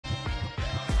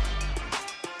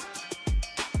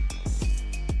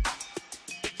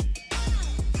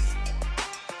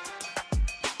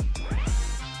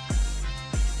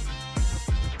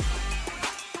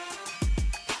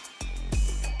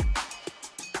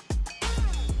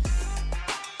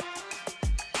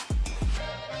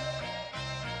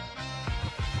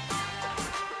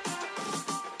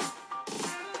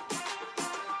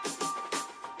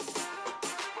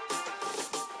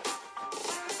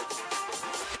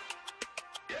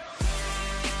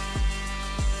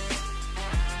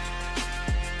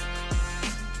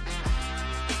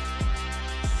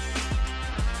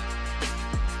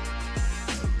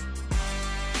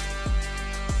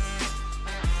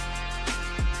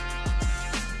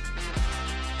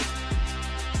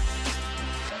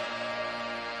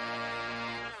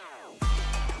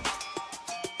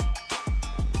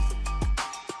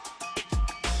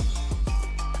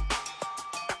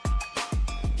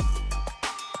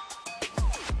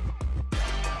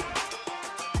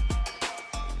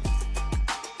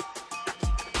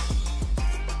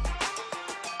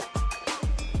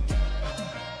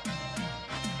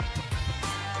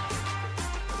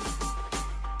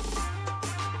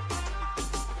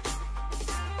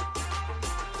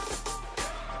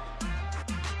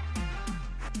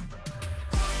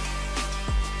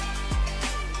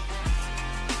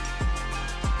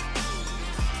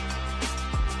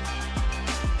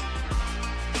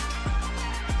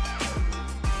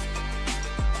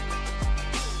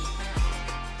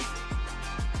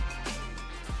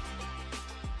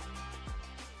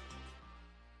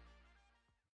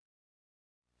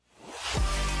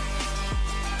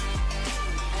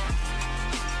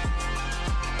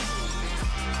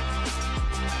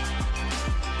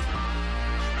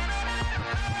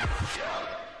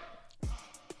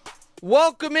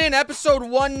Welcome in episode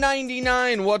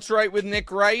 199, What's Right with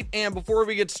Nick Wright. And before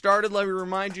we get started, let me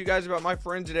remind you guys about my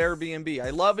friends at Airbnb. I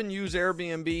love and use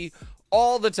Airbnb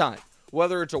all the time.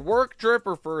 Whether it's a work trip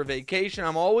or for a vacation,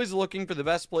 I'm always looking for the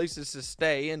best places to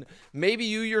stay. And maybe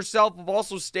you yourself have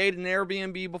also stayed in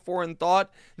Airbnb before and thought,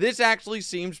 this actually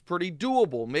seems pretty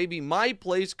doable. Maybe my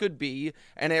place could be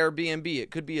an Airbnb.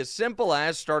 It could be as simple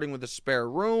as starting with a spare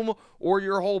room or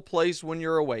your whole place when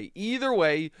you're away. Either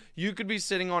way, you could be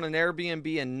sitting on an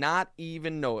Airbnb and not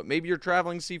even know it. Maybe you're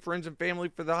traveling to see friends and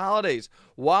family for the holidays.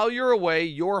 While you're away,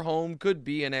 your home could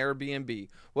be an Airbnb.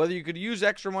 Whether you could use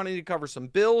extra money to cover some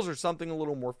bills or something a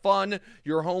little more fun,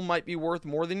 your home might be worth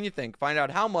more than you think. Find out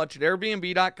how much at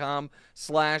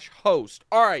airbnb.com/host.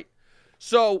 All right,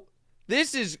 so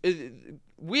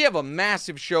we have a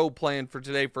massive show planned for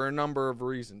today for a number of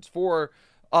reasons. For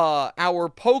our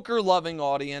poker-loving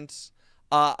audience,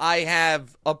 I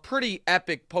have a pretty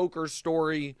epic poker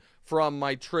story from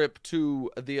my trip to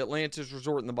the Atlantis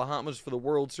Resort in the Bahamas for the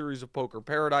World Series of Poker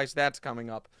Paradise. That's coming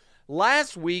up.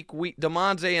 Last week,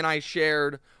 Damonza and I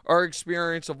shared our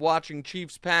experience of watching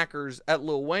Chiefs-Packers at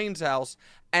Lil Wayne's house,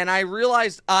 and I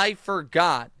realized I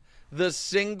forgot the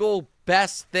single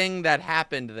best thing that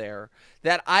happened there.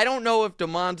 That I don't know if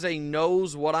Damonza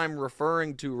knows what I'm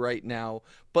referring to right now,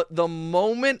 but the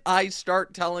moment I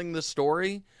start telling the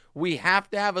story, we have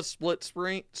to have a split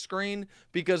screen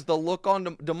because the look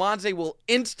on Damonza will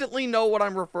instantly know what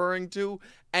I'm referring to,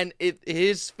 and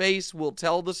his face will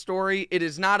tell the story. It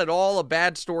is not at all a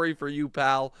bad story for you,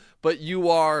 pal, but you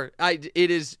are. I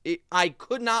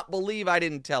could not believe I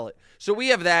didn't tell it. So we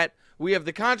have that. We have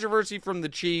the controversy from the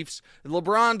Chiefs.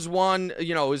 LeBron's won,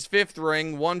 his fifth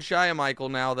ring, one shy of Michael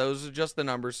now. Those are just the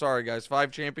numbers. Sorry, guys. 5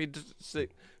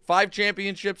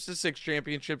 championships to 6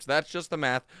 championships. That's just the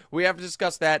math. We have to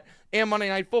discuss that and Monday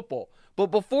Night Football. But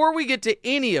before we get to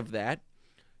any of that,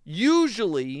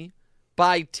 usually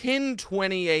by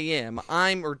 10:20 a.m.,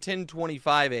 or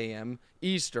 10:25 a.m.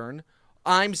 Eastern,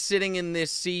 I'm sitting in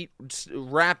this seat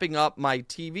wrapping up my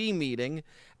TV meeting,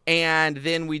 and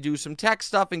then we do some tech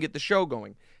stuff and get the show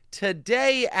going.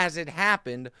 Today, as it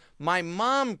happened, my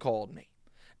mom called me.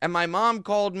 And my mom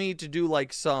called me to do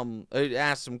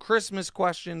ask some Christmas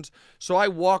questions. So I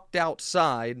walked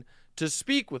outside to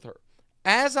speak with her.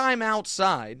 As I'm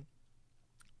outside,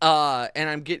 and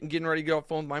I'm getting ready to get off the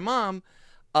phone with my mom,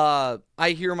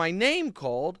 I hear my name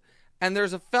called, and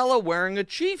there's a fella wearing a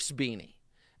Chiefs beanie.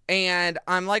 And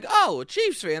I'm like, oh, a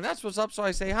Chiefs fan, that's what's up. So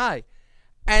I say hi.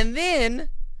 And then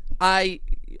I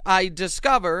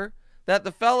discover that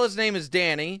the fella's name is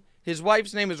Danny. His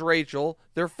wife's name is Rachel.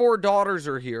 Their 4 daughters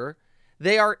are here.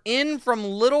 They are in from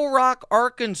Little Rock,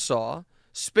 Arkansas,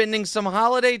 spending some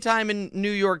holiday time in New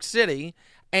York City.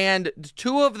 And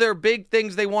 2 of their big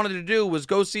things they wanted to do was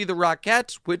go see the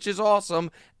Rockettes, which is awesome,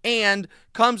 and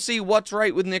come see What's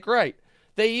Right with Nick Wright.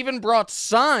 They even brought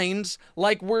signs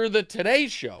like we're the Today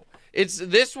Show.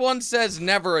 This one says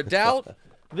Never a Doubt.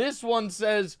 This one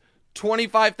says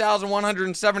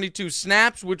 25,172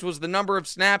 snaps, which was the number of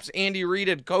snaps Andy Reid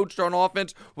had coached on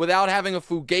offense without having a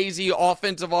fugazi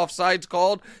offensive offsides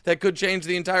called that could change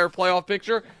the entire playoff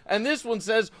picture. And this one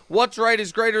says, What's Right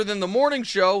is greater than the morning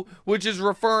show, which is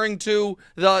referring to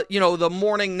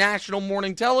the national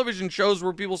morning television shows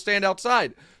where people stand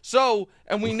outside. So,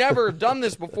 and we never have done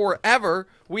this before, ever.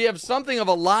 We have something of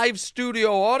a live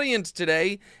studio audience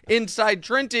today inside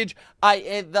Trentage.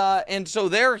 And so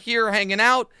they're here hanging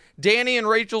out. Danny and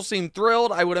Rachel seem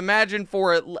thrilled. I would imagine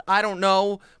I don't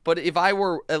know, but if I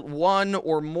were at one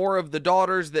or more of the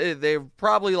daughters, they're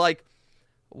probably like,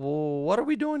 well, what are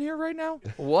we doing here right now?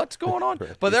 What's going on?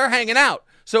 Right. But they're hanging out.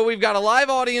 So we've got a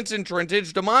live audience in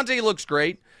Trentage. Damonza looks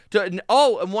great.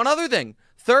 Oh, and one other thing.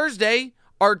 Thursday,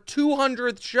 our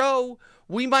 200th show,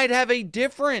 we might have a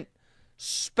different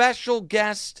special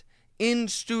guest in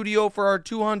studio for our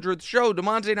 200th show.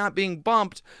 Damonza not being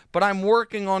bumped, but I'm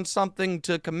working on something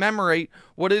to commemorate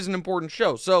what is an important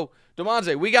show. So,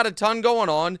 Damonza, we got a ton going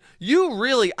on.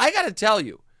 I got to tell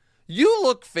you, you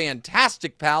look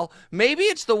fantastic, pal. Maybe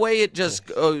it's the way it just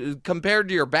compared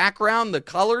to your background, the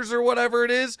colors or whatever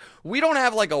it is. We don't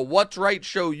have like a What's Right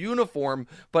show uniform,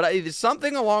 but it's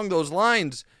something along those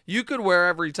lines you could wear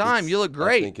every time. You look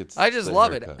great. I just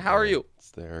love it. How are you? It's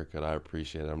the haircut. I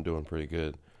appreciate it. I'm doing pretty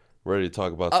good. Ready to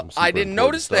talk about some super I didn't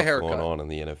notice the haircut going on in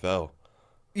the NFL.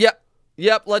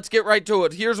 Yep, let's get right to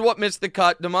it. Here's what missed the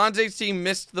cut. Damonza's team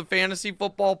missed the fantasy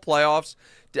football playoffs.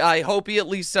 I hope he at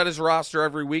least set his roster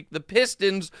every week. The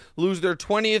Pistons lose their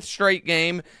 20th straight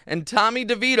game, and Tommy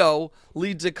DeVito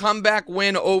leads a comeback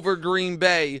win over Green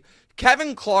Bay.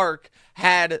 Kevin Clark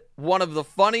had one of the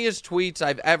funniest tweets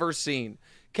I've ever seen.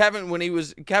 Kevin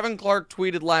Clark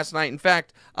tweeted last night. In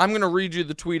fact, I'm going to read you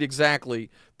the tweet exactly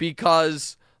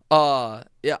because I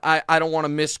don't want to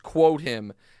misquote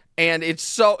him. And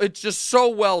it's just so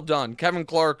well done. Kevin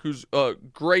Clark, who's a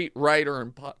great writer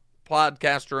and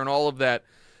podcaster and all of that,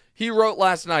 he wrote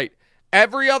last night,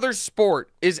 every other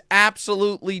sport is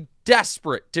absolutely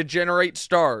desperate to generate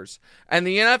stars. And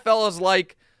the NFL is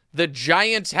like, the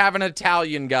Giants have an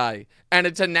Italian guy, and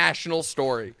it's a national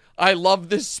story. I love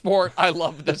this sport. I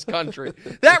love this country.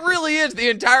 That really is the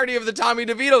entirety of the Tommy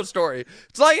DeVito story.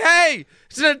 It's like, hey,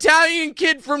 it's an Italian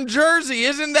kid from Jersey.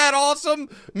 Isn't that awesome?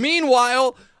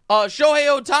 Meanwhile,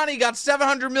 Shohei Ohtani got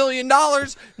 $700 million,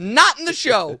 not in the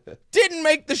show. Didn't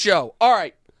make the show. All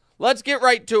right, let's get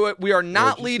right to it. We are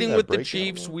not leading with the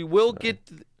Chiefs. We will get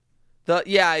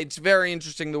yeah, it's very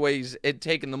interesting the way he's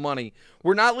taking the money.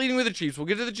 We're not leading with the Chiefs. We'll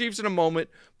get to the Chiefs in a moment,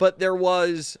 but there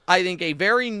was, I think, a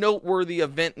very noteworthy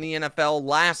event in the NFL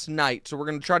last night, so we're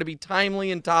going to try to be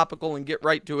timely and topical and get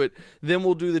right to it. Then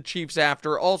we'll do the Chiefs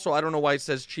after. Also, I don't know why it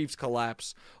says Chiefs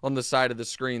collapse on the side of the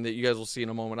screen that you guys will see in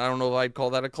a moment. I don't know if I'd call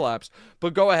that a collapse,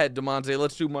 but go ahead, Damonza.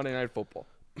 Let's do Monday Night Football.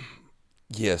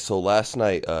 Yeah, so last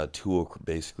night, Tua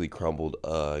basically crumbled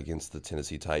against the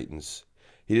Tennessee Titans.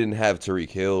 He didn't have Tyreek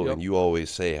Hill, and you always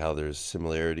say how there's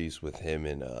similarities with him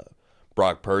and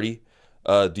Brock Purdy.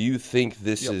 Do you think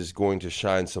this is going to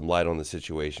shine some light on the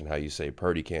situation, how you say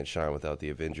Purdy can't shine without the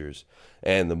Avengers,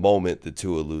 and the moment that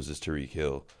Tua loses Tyreek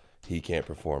Hill, he can't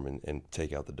perform and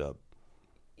take out the dub?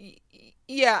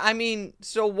 Yeah, I mean,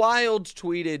 so Wilds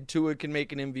tweeted Tua can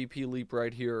make an MVP leap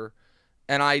right here.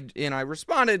 And I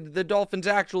responded, the Dolphins'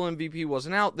 actual MVP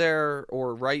wasn't out there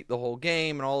or right the whole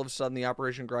game, and all of a sudden the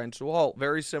operation grinds to a halt.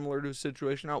 Very similar to a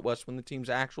situation out west when the team's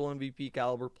actual MVP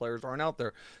caliber players aren't out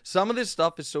there. Some of this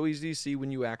stuff is so easy to see when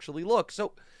you actually look.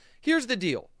 So here's the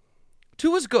deal.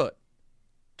 Tua's good.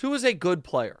 Tua's a good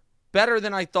player. Better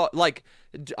than I thought. Like,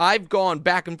 I've gone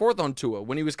back and forth on Tua.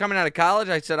 When he was coming out of college,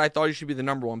 I said I thought he should be the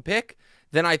 #1 pick.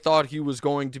 Then I thought he was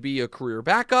going to be a career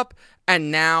backup,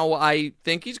 and now I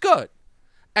think he's good.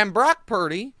 And Brock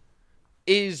Purdy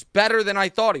is better than I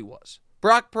thought he was.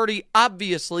 Brock Purdy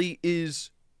obviously is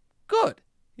good.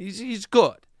 He's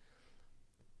good.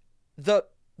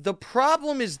 The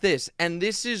problem is this, and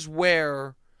this is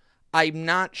where I'm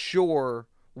not sure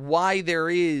why there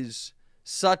is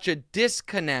such a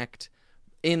disconnect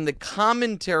in the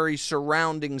commentary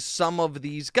surrounding some of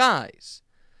these guys.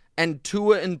 And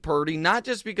Tua and Purdy, not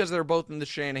just because they're both in the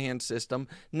Shanahan system,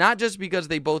 not just because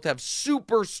they both have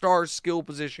superstar skill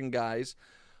position guys,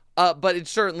 but it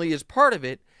certainly is part of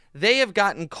it. They have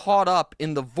gotten caught up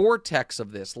in the vortex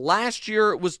of this. Last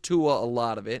year it was Tua, a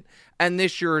lot of it, and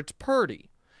this year it's Purdy.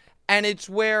 And it's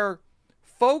where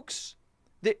folks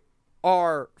that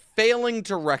are failing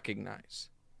to recognize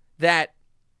that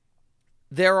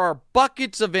there are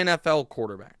buckets of NFL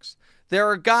quarterbacks. There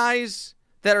are guys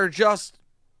that are just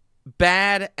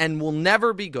bad and will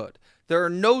never be good. There are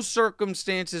no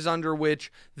circumstances under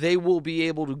which they will be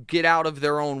able to get out of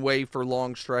their own way for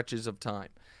long stretches of time.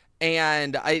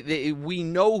 And we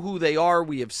know who they are.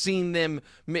 We have seen them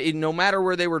no matter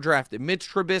where they were drafted. Mitch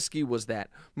Trubisky was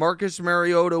that. Marcus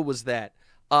Mariota was that.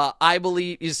 I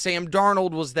believe Sam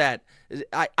Darnold was that.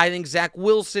 I think Zach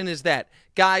Wilson is that.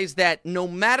 Guys that no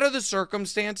matter the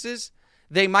circumstances,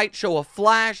 they might show a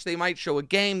flash, they might show a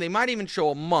game, they might even show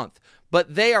a month,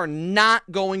 but they are not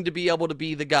going to be able to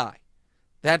be the guy.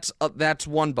 That's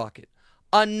one bucket.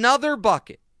 Another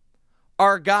bucket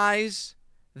are guys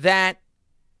that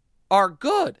are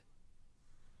good.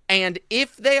 And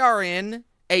if they are in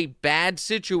a bad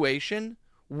situation,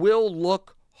 will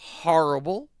look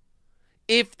horrible.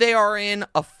 If they are in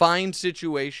a fine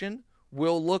situation,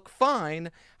 will look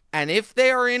fine. And if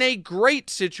they are in a great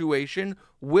situation,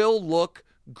 will look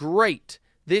great.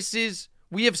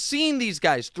 We have seen these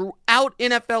guys throughout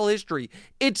NFL history.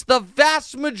 It's the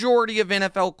vast majority of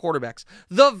NFL quarterbacks.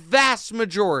 The vast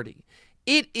majority.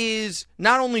 It is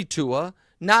not only Tua,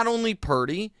 not only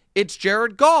Purdy, it's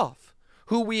Jared Goff,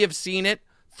 who we have seen it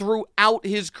throughout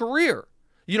his career.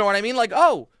 You know what I mean? Like,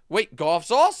 oh, wait,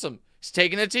 Goff's awesome. He's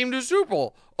taking a team to a Super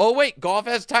Bowl. Oh, wait, Goff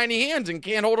has tiny hands and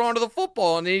can't hold on to the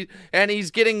football, and he's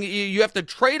getting, you have to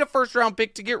trade a first-round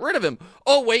pick to get rid of him.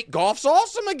 Oh, wait, Goff's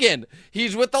awesome again.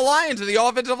 He's with the Lions, and the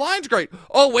offensive line's great.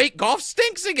 Oh, wait, Goff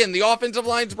stinks again. The offensive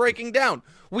line's breaking down.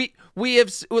 We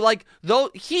have, like, though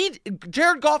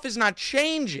Jared Goff is not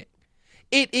changing.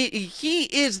 He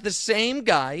is the same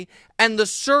guy, and the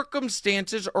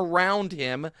circumstances around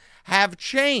him have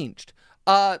changed.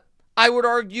 I would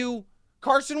argue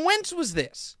Carson Wentz was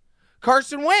this.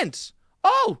 Carson Wentz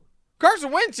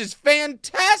is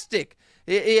fantastic.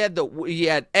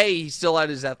 He still had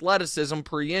his athleticism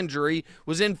pre-injury,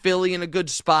 was in Philly in a good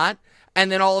spot,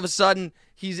 and then all of a sudden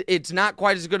it's not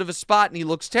quite as good of a spot and he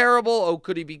looks terrible. Oh,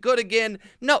 could he be good again?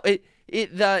 No,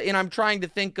 and I'm trying to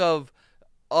think of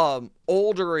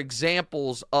older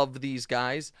examples of these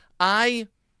guys. I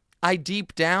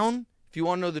deep down, if you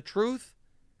want to know the truth,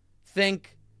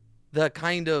 think the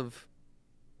kind of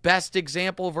best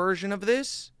example version of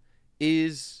this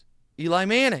is Eli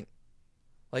Manning.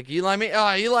 Like Eli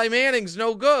Manning's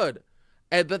no good.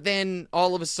 But then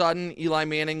all of a sudden, Eli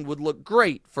Manning would look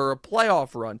great for a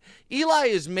playoff run. Eli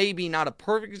is maybe not a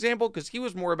perfect example because he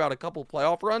was more about a couple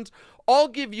playoff runs. I'll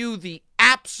give you the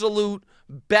absolute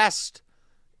best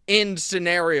end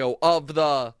scenario of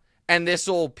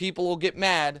people will get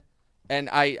mad. And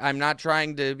I'm not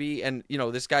trying to be, and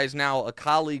this guy's now a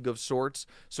colleague of sorts,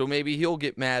 so maybe he'll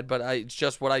get mad, but it's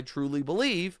just what I truly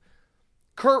believe.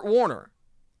 Kurt Warner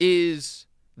is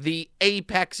the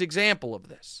apex example of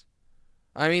this.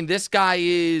 I mean, this guy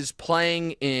is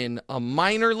playing in a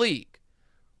minor league.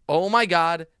 Oh my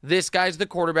God, this guy's the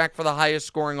quarterback for the highest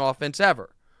scoring offense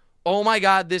ever. Oh my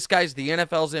God, this guy's the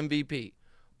NFL's MVP.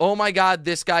 Oh my God,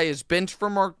 this guy is benched for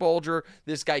Mark Bulger.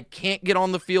 This guy can't get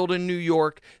on the field in New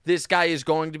York. This guy is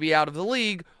going to be out of the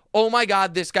league. Oh my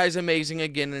God, this guy's amazing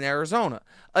again in Arizona.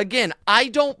 Again, I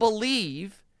don't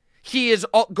believe he is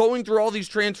going through all these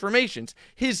transformations.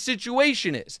 His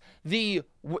situation is the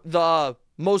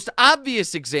most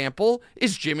obvious example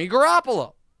is Jimmy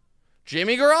Garoppolo.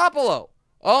 Jimmy Garoppolo.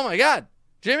 Oh my God.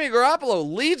 Jimmy Garoppolo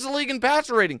leads the league in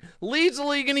passer rating, leads the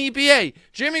league in EPA.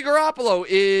 Jimmy Garoppolo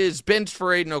is benched for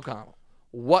Aiden O'Connell.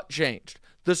 What changed?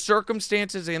 The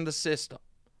circumstances and the system.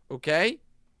 Okay?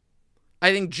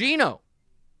 I think Geno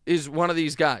is one of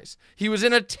these guys. He was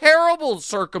in a terrible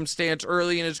circumstance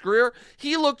early in his career.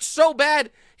 He looked so bad,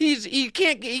 he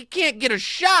can't get a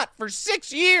shot for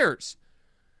 6 years.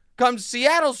 Comes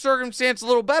Seattle, circumstance a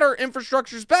little better,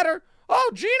 infrastructure's better. Oh,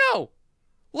 Geno.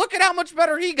 Look at how much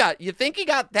better he got. You think he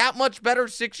got that much better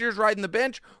 6 years riding the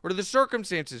bench, or do the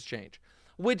circumstances change?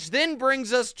 Which then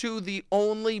brings us to the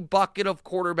only bucket of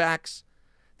quarterbacks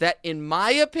that, in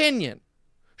my opinion,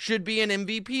 should be in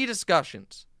MVP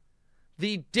discussions.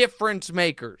 The difference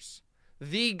makers.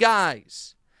 The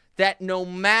guys that no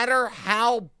matter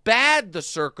how bad the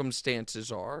circumstances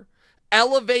are,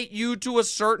 elevate you to a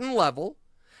certain level,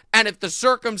 and if the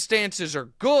circumstances are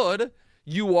good,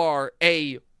 you are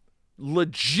a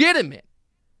legitimate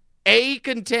A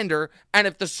contender, and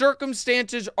if the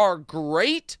circumstances are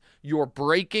great, you're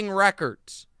breaking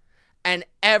records. And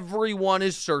everyone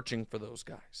is searching for those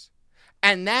guys.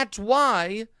 And that's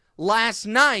why last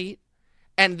night,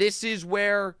 and this is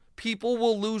where people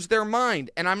will lose their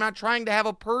mind, and I'm not trying to have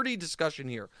a Purdy discussion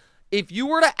here. If you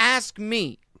were to ask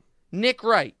me, Nick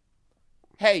Wright,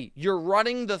 hey, you're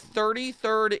running the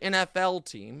 33rd NFL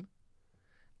team,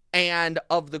 and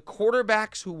of the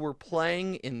quarterbacks who were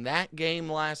playing in that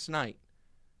game last night,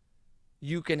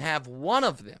 you can have one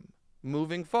of them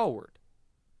moving forward.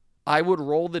 I would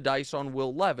roll the dice on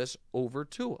Will Levis over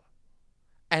Tua.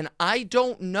 And I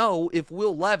don't know if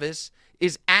Will Levis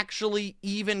is actually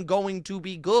even going to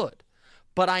be good.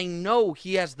 But I know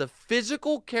he has the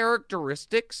physical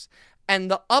characteristics and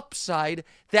the upside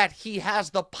that he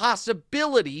has the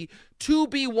possibility to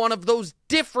be one of those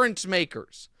difference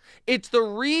makers. It's the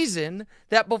reason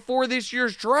that before this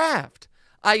year's draft,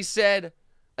 I said,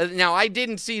 now I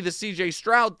didn't see the CJ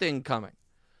Stroud thing coming,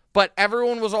 but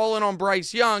everyone was all in on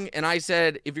Bryce Young, and I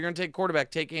said, if you're going to take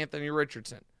quarterback, take Anthony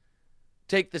Richardson.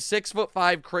 Take the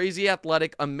 6'5", crazy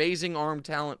athletic, amazing arm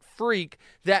talent freak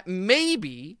that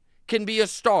maybe can be a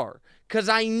star, because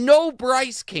I know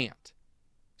Bryce can't.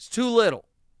 It's too little.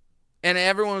 And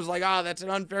everyone was like, oh, that's an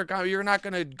unfair comment. You're not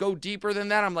going to go deeper than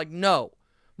that? I'm like, no.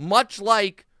 Much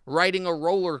like riding a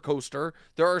roller coaster,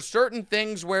 there are certain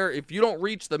things where if you don't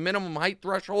reach the minimum height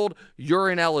threshold, you're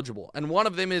ineligible. And one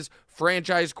of them is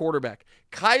franchise quarterback.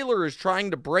 Kyler is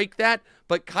trying to break that,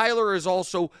 but Kyler is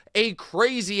also a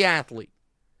crazy athlete.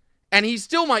 And he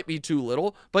still might be too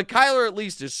little, but Kyler at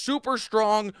least is super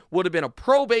strong, would have been a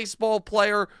pro baseball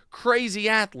player, crazy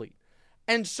athlete.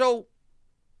 And so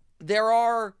there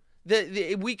are...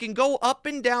 we can go up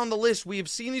and down the list. We have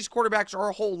seen these quarterbacks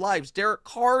our whole lives. Derek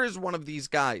Carr is one of these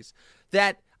guys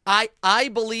that I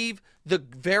believe the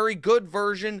very good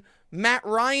version. Matt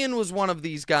Ryan was one of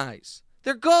these guys.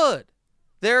 They're good.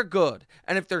 They're good.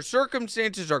 And if their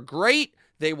circumstances are great,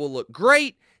 they will look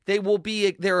great.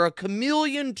 They're a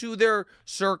chameleon to their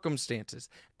circumstances.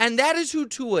 And that is who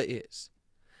Tua is.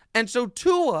 And so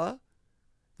Tua,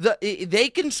 they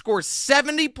can score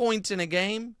 70 points in a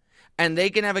game. And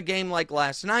they can have a game like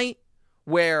last night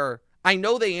where I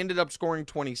know they ended up scoring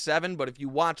 27, but if you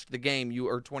watched the game,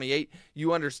 or 28,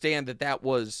 you understand that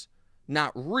was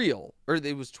not real. Or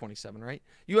it was 27, right?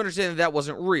 You understand that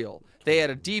wasn't real. They had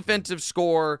a defensive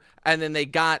score, and then they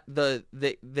got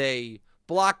they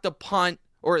blocked a punt,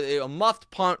 or a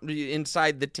muffed punt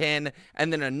inside the 10,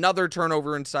 and then another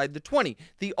turnover inside the 20.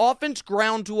 The offense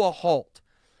ground to a halt.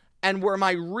 And where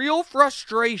my real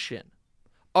frustration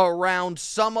around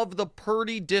some of the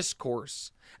Purdy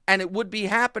discourse, and it would be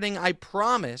happening, I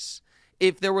promise,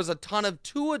 if there was a ton of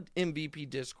Tua MVP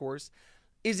discourse,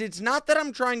 is it's not that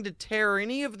I'm trying to tear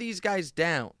any of these guys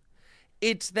down.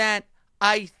 It's that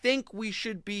I think we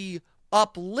should be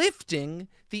uplifting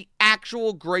the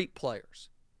actual great players.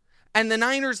 And the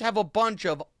Niners have a bunch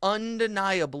of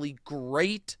undeniably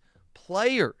great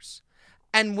players.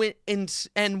 And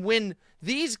when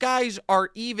these guys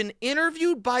are even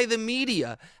interviewed by the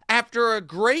media after a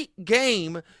great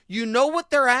game, you know what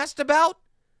they're asked about?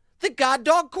 The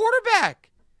goddog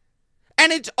quarterback.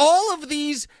 And it's all of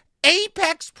these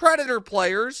apex predator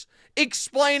players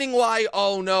explaining why,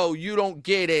 oh no, you don't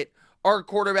get it, our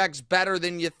quarterback's better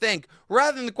than you think,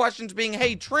 rather than the questions being,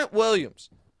 hey, Trent Williams,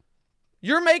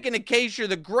 you're making a case you're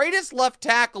the greatest left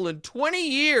tackle in 20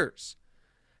 years.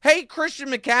 Hey, Christian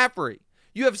McCaffrey,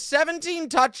 you have 17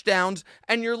 touchdowns,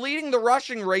 and you're leading the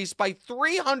rushing race by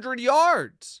 300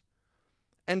 yards.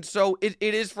 And so it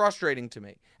is frustrating to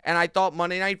me. And I thought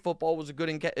Monday Night Football was a good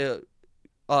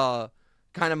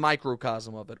kind of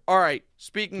microcosm of it. All right,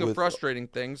 speaking of frustrating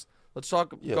things, let's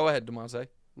talk. Yeah. Go ahead, Damonza.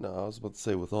 No, I was about to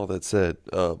say, with all that said,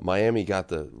 Miami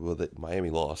Miami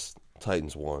lost,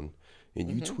 Titans won, and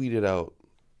you tweeted out,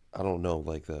 I don't know,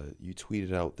 you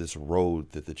tweeted out this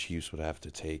road that the Chiefs would have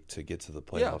to take to get to the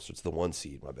playoffs. Yeah. It's the 1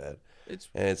 seed, my bad.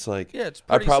 It's like,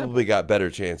 I probably got better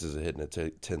chances of hitting a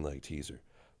 10-leg teaser.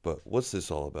 But what's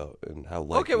this all about, and how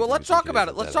likely? Okay, well, let's talk about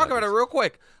it. Let's talk about it real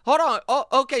quick. Hold on. Oh,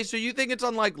 okay, so you think it's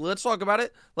unlikely. Let's talk about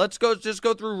it. Let's just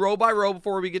go through row by row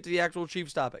before we get to the actual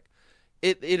Chiefs topic.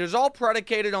 It is all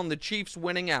predicated on the Chiefs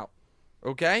winning out,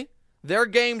 okay? Their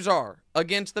games are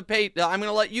against the Patriots. I'm going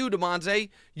to let you, Damonza,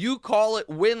 you call it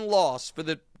win-loss for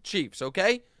the Chiefs,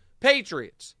 okay?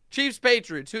 Patriots.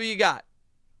 Chiefs-Patriots. Who you got?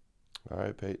 All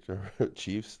right,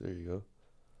 Chiefs. There you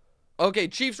go. Okay,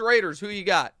 Chiefs-Raiders. Who you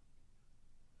got?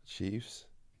 Chiefs.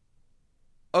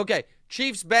 Okay,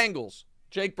 Chiefs-Bengals.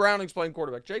 Jake Browning's playing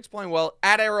quarterback. Jake's playing well.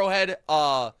 At Arrowhead,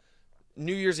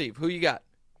 New Year's Eve. Who you got?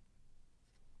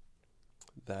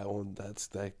 That one, that's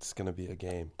going to be a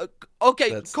game.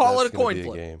 Okay, call it a coin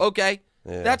flip. Okay,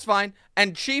 yeah. That's fine.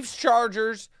 And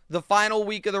Chiefs-Chargers, the final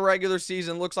week of the regular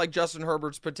season, looks like Justin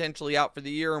Herbert's potentially out for the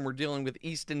year, and we're dealing with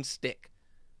Easton Stick.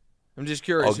 I'm just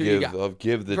curious who you got. I'll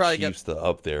give the Chiefs the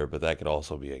up there, but that could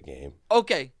also be a game.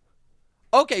 Okay,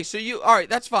 so all right,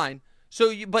 that's fine.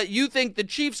 But you think the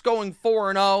Chiefs going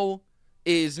 4-0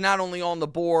 is not only on the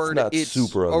board, it's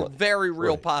a very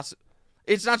real possibility.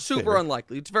 It's not super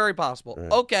unlikely. It's very possible.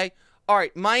 Right. Okay. All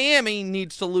right. Miami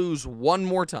needs to lose one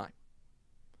more time.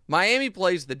 Miami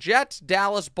plays the Jets,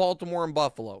 Dallas, Baltimore, and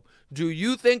Buffalo. Do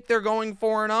you think they're going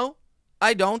 4-0?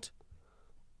 I don't.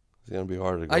 It's going to be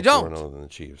harder to go 4-0 than the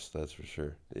Chiefs. That's for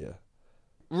sure. Yeah.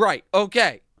 Right.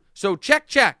 Okay. So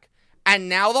check. And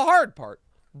now the hard part.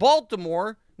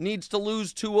 Baltimore needs to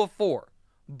lose 2 of 4.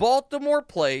 Baltimore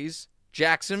plays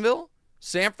Jacksonville,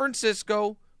 San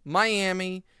Francisco,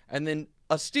 Miami, and then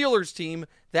a Steelers team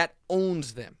that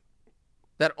owns them,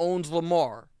 that owns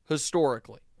Lamar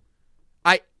historically.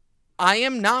 I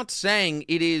am not saying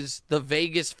it is the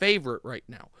Vegas favorite right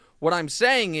now. What I'm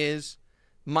saying is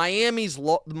Miami's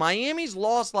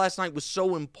loss last night was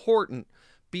so important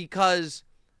because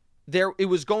it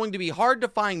was going to be hard to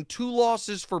find 2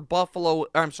 losses for Baltimore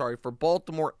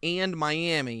and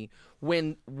Miami,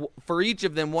 when for each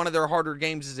of them, one of their harder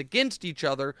games is against each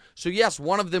other. So yes,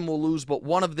 one of them will lose, but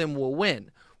one of them will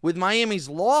win. With Miami's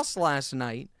loss last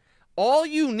night, all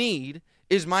you need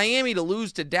is Miami to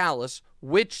lose to Dallas,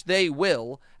 which they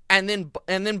will, and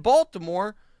then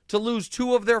Baltimore to lose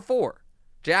 2 of their 4.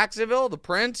 Jacksonville, the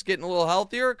Prince, getting a little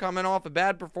healthier, coming off a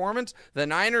bad performance. The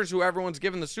Niners, who everyone's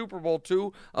given the Super Bowl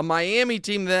to, a Miami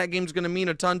team that game's going to mean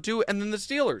a ton to, and then the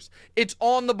Steelers. It's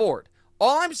on the board.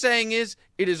 All I'm saying is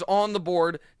it is on the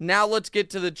board. Now let's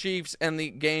get to the Chiefs and the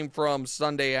game from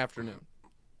Sunday afternoon.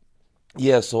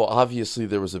 Yeah, so obviously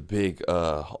there was a big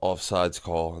offsides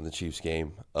call in the Chiefs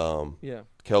game. Yeah.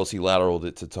 Kelsey lateraled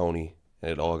it to Toney,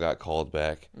 and it all got called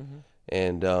back. Mm-hmm.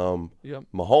 And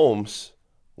Mahomes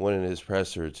went in his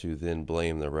presser to then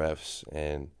blame the refs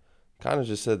and kind of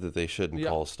just said that they shouldn't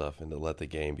call stuff and to let the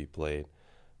game be played.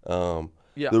 The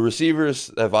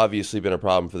receivers have obviously been a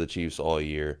problem for the Chiefs all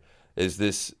year. Is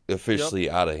this officially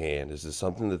out of hand? Is this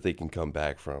something that they can come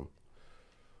back from?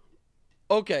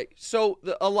 Okay, so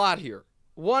a lot here.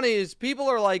 One is people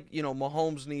are like,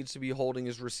 Mahomes needs to be holding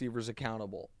his receivers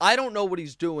accountable. I don't know what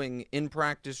he's doing in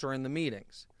practice or in the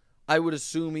meetings. I would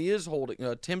assume he is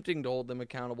attempting to hold them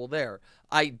accountable there.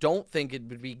 I don't think it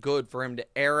would be good for him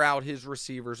to air out his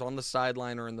receivers on the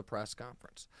sideline or in the press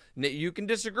conference. You can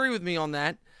disagree with me on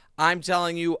that. I'm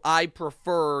telling you, I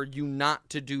prefer you not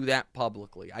to do that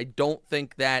publicly. I don't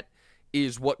think that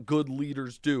is what good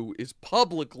leaders do, is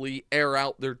publicly air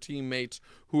out their teammates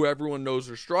who everyone knows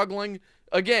are struggling.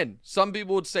 Again, some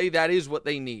people would say that is what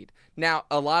they need. Now,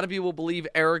 a lot of people believe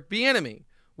Eric Bieniemy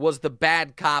was the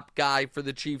bad cop guy for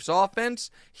the Chiefs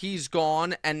offense. He's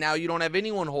gone, and now you don't have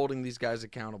anyone holding these guys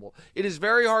accountable. It is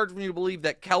very hard for me to believe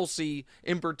that Kelsey,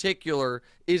 in particular,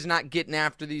 is not getting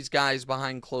after these guys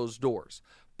behind closed doors.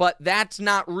 But that's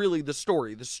not really the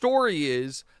story. The story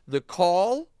is the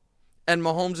call and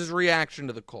Mahomes' reaction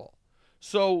to the call.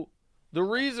 So the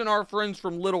reason our friends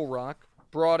from Little Rock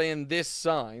brought in this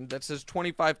sign that says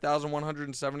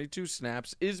 25,172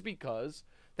 snaps is because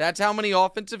that's how many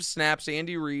offensive snaps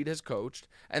Andy Reid has coached,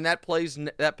 and that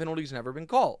penalty's never been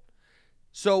called.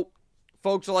 So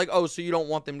folks are like, oh, so you don't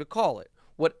want them to call it.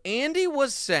 What Andy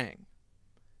was saying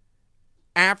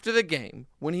after the game,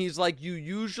 when he's like, you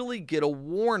usually get a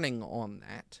warning on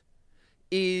that,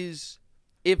 is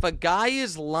if a guy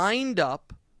is lined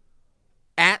up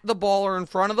at the ball or in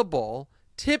front of the ball,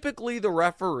 typically the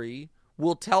referee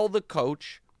will tell the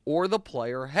coach or the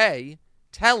player, hey,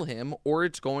 tell him or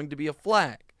it's going to be a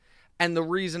flag. And the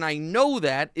reason I know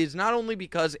that is not only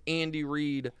because Andy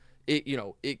Reid,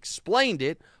 explained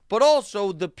it, but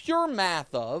also the pure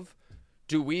math of,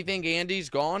 do we think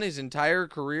Andy's gone his entire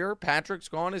career? Patrick's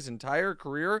gone his entire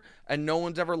career and no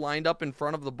one's ever lined up in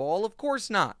front of the ball? Of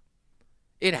course not.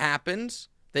 It happens.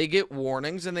 They get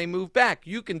warnings and they move back.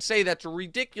 You can say that's a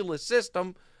ridiculous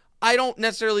system. I don't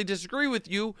necessarily disagree with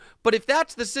you, but if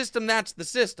that's the system, that's the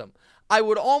system. I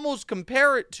would almost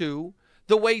compare it to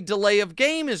the way delay of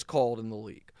game is called in the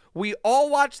league. We all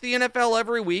watch the NFL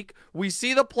every week. We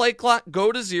see the play clock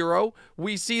go to 0.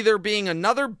 We see there being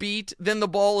another beat, then the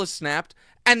ball is snapped,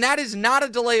 and that is not a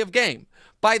delay of game.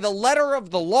 By the letter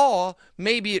of the law,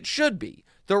 maybe it should be.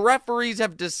 The referees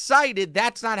have decided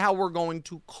that's not how we're going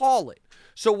to call it.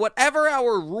 So whatever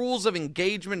our rules of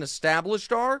engagement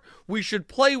established are, we should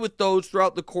play with those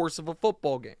throughout the course of a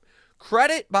football game.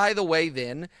 Credit, by the way,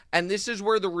 then, and this is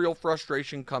where the real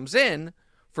frustration comes in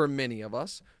for many of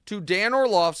us, to Dan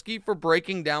Orlovsky for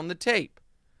breaking down the tape.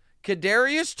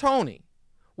 Kadarius Toney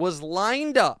was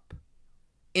lined up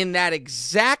in that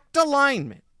exact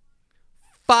alignment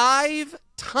 5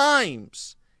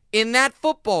 times in that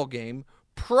football game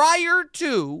prior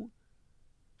to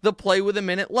the play with a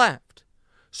minute left.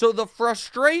 So the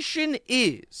frustration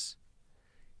is,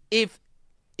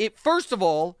 first of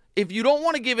all, if you don't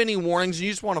want to give any warnings and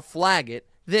you just want to flag it,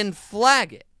 then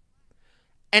flag it.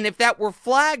 And if that were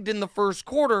flagged in the first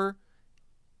quarter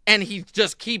and he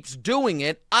just keeps doing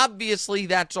it, obviously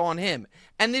that's on him.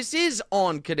 And this is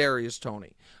on Kadarius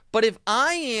Toney. But if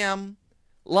I am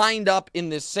lined up in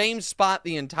this same spot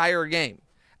the entire game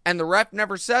and the ref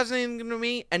never says anything to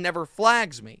me and never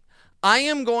flags me, I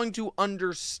am going to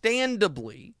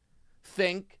understandably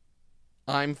think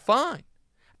I'm fine.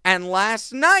 And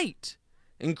last night,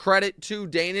 and credit to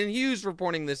Dana Hughes for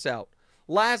pointing this out,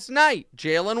 last night,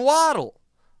 Jalen Waddle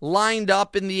lined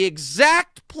up in the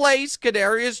exact place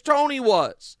Kadarius Toney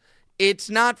was. It's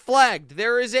not flagged.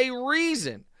 There is a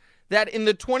reason that in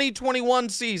the 2021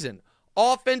 season,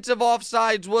 offensive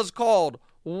offsides was called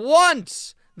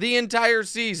once the entire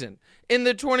season. In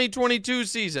the 2022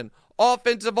 season,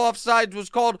 offensive offsides was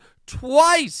called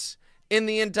twice in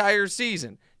the entire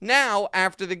season. Now,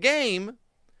 after the game,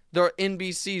 the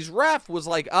NBC's ref was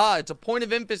like, it's a point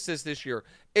of emphasis this year.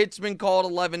 It's been called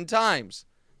 11 times.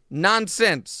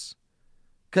 Nonsense.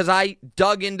 Because I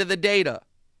dug into the data.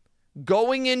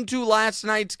 Going into last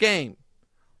night's game,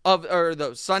 or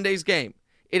the Sunday's game,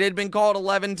 it had been called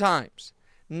 11 times.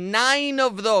 9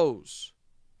 of those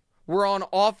were on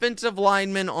offensive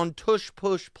linemen on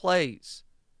tush-push plays.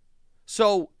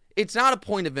 So it's not a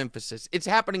point of emphasis. It's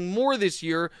happening more this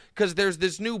year because there's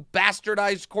this new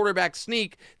bastardized quarterback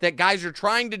sneak that guys are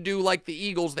trying to do like the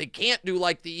Eagles. They can't do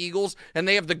like the Eagles, and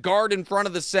they have the guard in front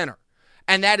of the center.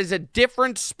 And that is a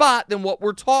different spot than what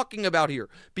we're talking about here.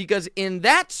 Because in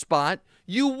that spot,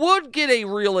 you would get a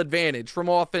real advantage from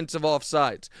offensive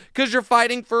offsides because you're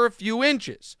fighting for a few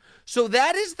inches. So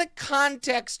that is the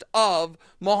context of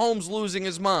Mahomes losing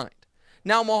his mind.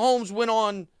 Now, Mahomes went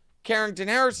on Carrington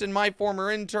Harrison, my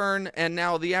former intern, and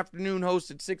now the afternoon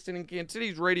host at 6 in Kansas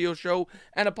City's radio show,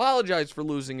 and apologized for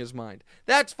losing his mind.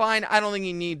 That's fine. I don't think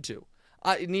he need to.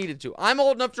 It needed to. I'm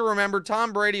old enough to remember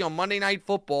Tom Brady on Monday Night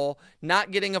Football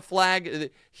not getting a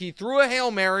flag. He threw a Hail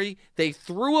Mary. They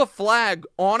threw a flag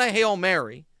on a Hail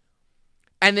Mary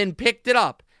and then picked it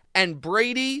up. And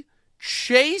Brady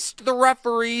chased the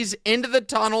referees into the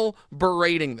tunnel,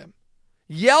 berating them.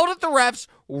 Yelled at the refs,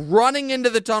 running into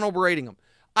the tunnel, berating them.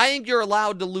 I think you're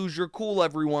allowed to lose your cool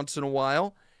every once in a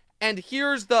while. And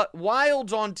here's the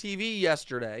Wilds on TV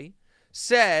yesterday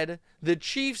said the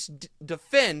Chiefs'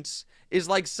 defense is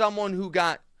like someone who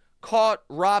got caught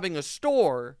robbing a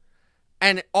store,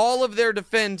 and all of their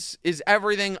defense is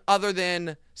everything other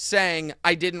than saying,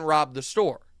 I didn't rob the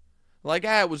store. Like,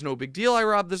 it was no big deal I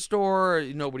robbed the store.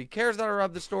 Nobody cares that I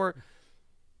robbed the store.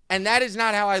 And that is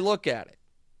not how I look at it.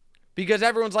 Because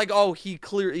everyone's like, oh, he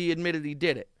admitted he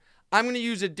did it. I'm going to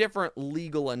use a different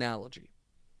legal analogy.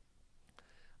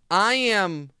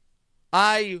 I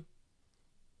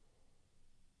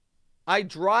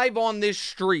drive on this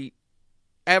street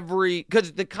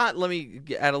because let me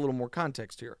add a little more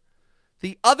context here.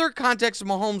 The other context of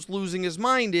Mahomes losing his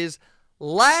mind is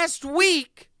last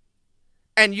week,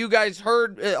 and you guys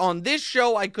heard on this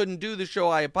show, I couldn't do the show,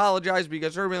 I apologize,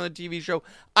 because you heard me on the TV show.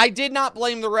 I did not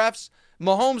blame the refs.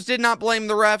 Mahomes did not blame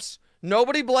the refs.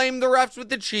 Nobody blamed the refs with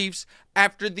the Chiefs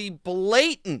after the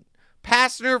blatant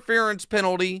pass interference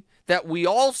penalty that we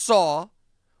all saw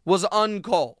was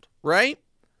uncalled, right?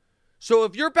 So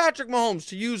if you're Patrick Mahomes,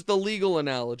 to use the legal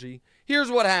analogy, here's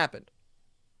what happened.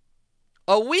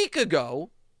 A week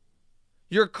ago,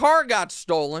 your car got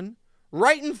stolen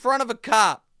right in front of a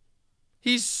cop.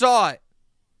 He saw it.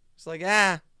 It's like,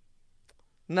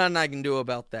 nothing I can do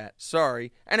about that.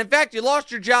 Sorry. And in fact, you lost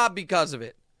your job because of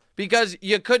it. Because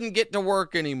you couldn't get to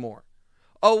work anymore.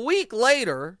 A week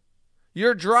later,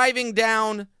 you're driving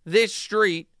down this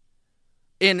street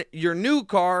in your new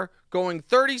car going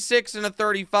 36 and a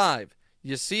 35.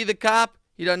 You see the cop,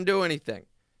 he doesn't do anything.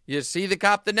 You see the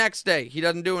cop the next day, he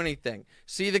doesn't do anything.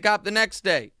 See the cop the next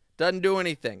day, doesn't do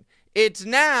anything. It's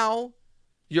now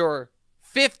your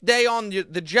 5th day on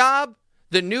the job,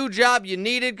 the new job you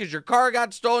needed because your car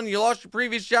got stolen, you lost your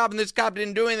previous job, and this cop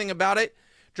didn't do anything about it.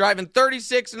 Driving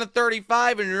 36 and a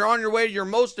 35, and you're on your way to your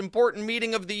most important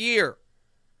meeting of the year.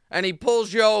 And he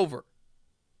pulls you over.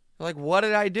 You're like, what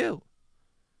did I do?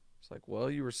 It's like, well,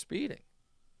 you were speeding.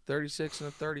 36 and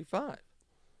a 35.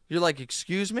 You're like,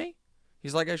 excuse me?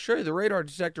 He's like, I show you the radar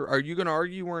detector. Are you going to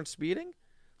argue you weren't speeding?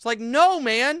 It's like, no,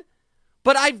 man.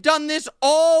 But I've done this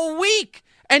all week,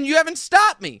 and you haven't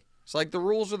stopped me. It's like, the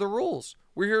rules are the rules.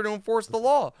 We're here to enforce the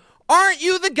law. Aren't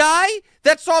you the guy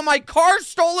that saw my car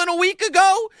stolen a week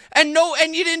ago and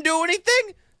you didn't do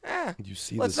anything?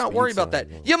 Let's not worry about that.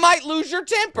 You might lose your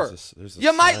temper.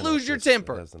 You might lose your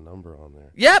temper. Has the number on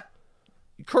there. Yep.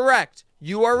 Correct.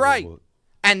 You are right.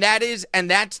 And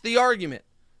that's the argument.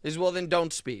 Is, well, then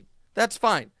don't speed. That's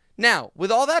fine. Now, with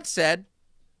all that said,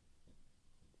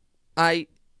 the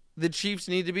Chiefs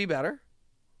need to be better.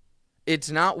 It's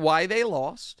not why they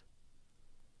lost.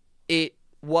 It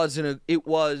was,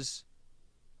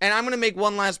 and I'm going to make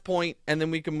one last point, and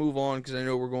then we can move on, because I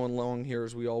know we're going long here,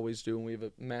 as we always do, and we have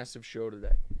a massive show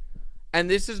today. And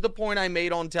this is the point I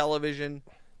made on television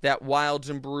that Wilds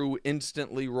and Brew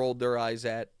instantly rolled their eyes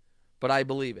at, but I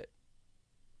believe it.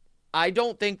 I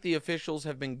don't think the officials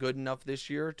have been good enough this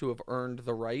year to have earned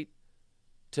the right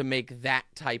to make that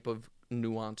type of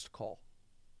nuanced call.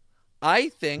 I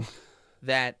think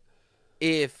that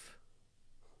if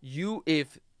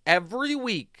every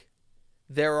week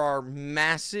there are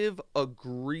massive,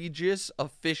 egregious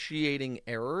officiating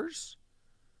errors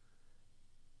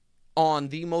on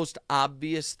the most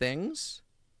obvious things,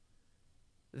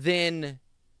 then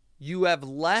you have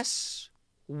less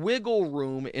wiggle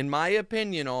room, in my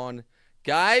opinion, on,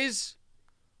 guys,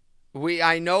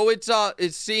 I know it's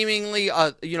seemingly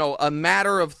a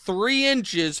matter of 3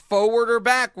 inches forward or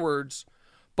backwards,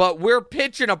 but we're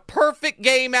pitching a perfect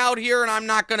game out here, and I'm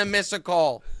not going to miss a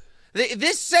call.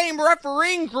 This same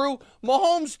refereeing crew,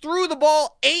 Mahomes threw the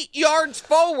ball 8 yards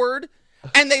forward,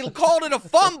 and they called it a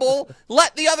fumble,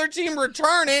 let the other team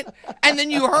return it, and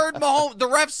then you heard the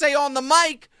ref say on the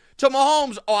mic to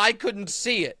Mahomes, oh, I couldn't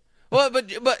see it. Well,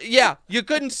 but yeah, you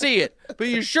couldn't see it. But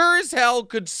you sure as hell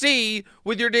could see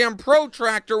with your damn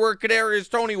protractor where Kadarius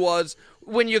Toney was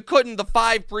when you couldn't the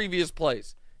 5 previous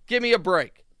plays. Give me a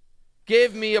break.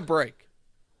 Give me a break.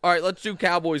 All right, let's do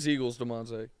Cowboys-Eagles,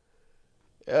 Damonza.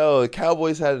 Oh, the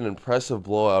Cowboys had an impressive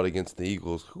blowout against the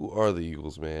Eagles. Who are the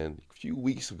Eagles, man? A few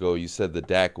weeks ago, you said that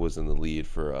Dak was in the lead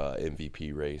for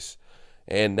MVP race.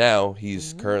 And now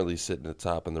he's currently sitting at the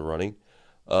top in the running.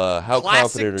 How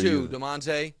confident are you? Classic 2,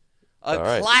 Damonza.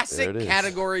 Right, classic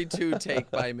Category 2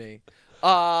 take by me.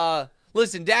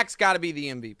 Listen, Dak's got to be the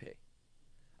MVP.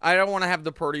 I don't want to have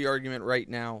the Purdy argument right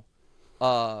now.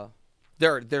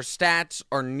 Their stats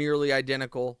are nearly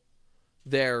identical.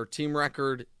 Their team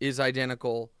record is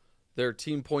identical. Their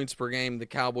team points per game, the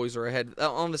Cowboys are ahead.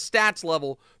 On the stats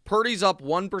level, Purdy's up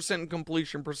 1% in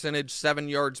completion percentage, 7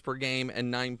 yards per game, and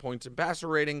 9 points in passer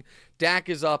rating. Dak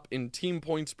is up in team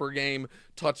points per game,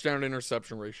 touchdown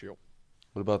interception ratio.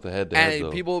 What about the head-to-head,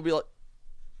 And people will be like,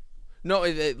 no,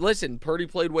 listen, Purdy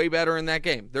played way better in that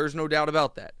game. There's no doubt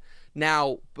about that.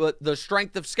 Now, but the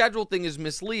strength of schedule thing is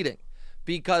misleading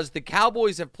because the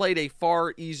Cowboys have played a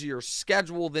far easier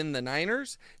schedule than the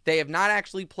Niners. They have not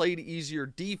actually played easier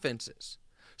defenses.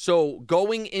 So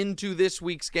going into this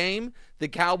week's game, the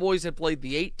Cowboys have played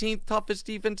the 18th toughest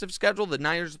defensive schedule. The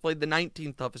Niners have played the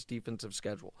 19th toughest defensive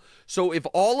schedule. So if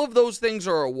all of those things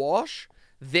are a wash,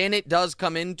 then it does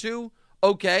come into,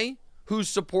 okay, whose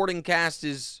supporting cast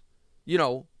is,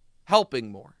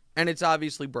 helping more? And it's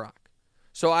obviously Brock.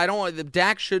 So the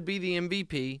Dak should be the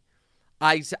MVP.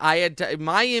 I had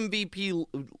my MVP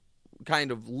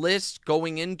kind of list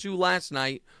going into last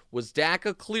night was Dak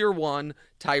a clear 1,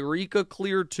 Tyreek a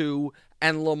clear 2,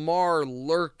 and Lamar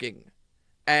lurking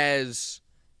as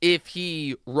if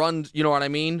he runs, you know what I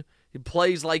mean? He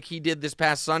plays like he did this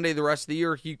past Sunday the rest of the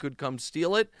year, he could come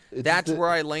steal it. That's where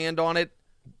I land on it.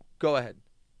 Go ahead.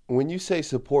 When you say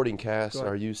supporting cast,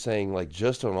 are you saying like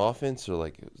just on offense or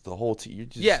like the whole team? You're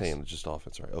just saying just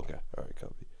offense, right? Okay. All right,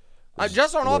 copy.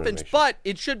 Just on offense, but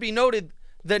it should be noted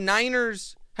the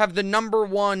Niners have the number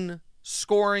 1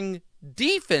 scoring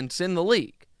defense in the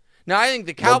league. Now, I think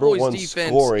the Cowboys'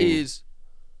 defense is...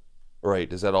 Right.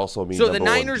 Does that also mean so the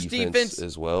Niners' defense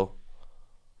as well?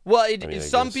 Well,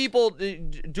 some people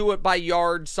do it by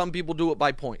yards. Some people do it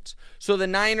by points. So the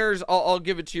Niners, I'll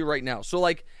give it to you right now. So,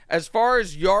 like, as far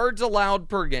as yards allowed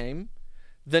per game,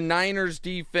 the Niners'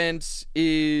 defense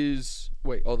is...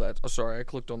 sorry, I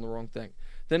clicked on the wrong thing.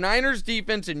 The Niners'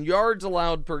 defense in yards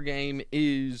allowed per game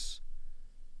is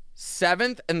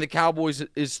 7th, and the Cowboys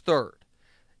is 3rd.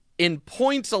 In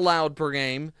points allowed per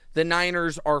game, the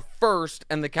Niners are 1st,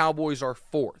 and the Cowboys are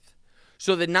 4th.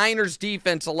 So the Niners'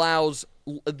 defense allows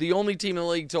the only team in the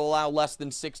league to allow less than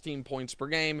 16 points per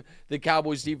game. The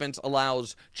Cowboys' defense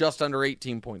allows just under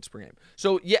 18 points per game.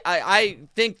 So, yeah, I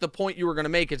think the point you were going to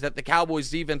make is that the Cowboys'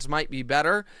 defense might be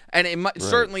better, and it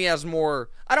certainly has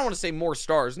more – I don't want to say more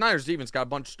stars. Niners' defense got a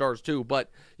bunch of stars too, but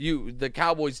the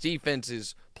Cowboys' defense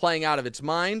is playing out of its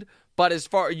mind. But as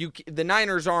far the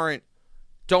Niners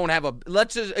don't have a –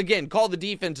 let's just, again, call the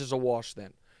defense as a wash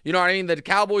then. You know what I mean? The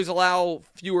Cowboys allow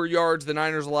fewer yards. The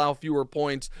Niners allow fewer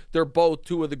points. They're both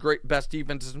 2 of the best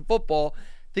defenses in football.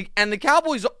 And the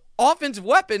Cowboys' offensive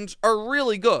weapons are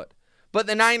really good. But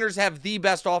the Niners have the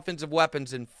best offensive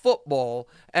weapons in football,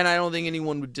 and I don't think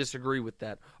anyone would disagree with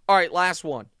that. All right, last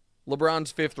one.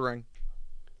 LeBron's 5th ring.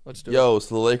 Let's do it. So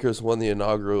the Lakers won the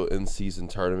inaugural in-season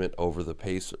tournament over the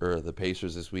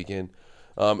Pacers this weekend.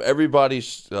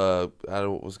 Everybody's I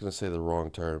was going to say the wrong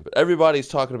term, but everybody's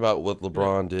talking about what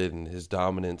LeBron did and his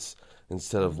dominance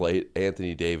instead of late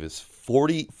Anthony Davis.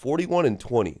 41 and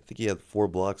 20. I think he had 4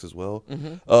 blocks as well.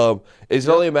 It's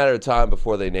only a matter of time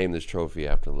before they name this trophy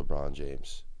after LeBron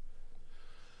James.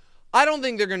 I don't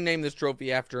think they're going to name this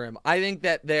trophy after him. I think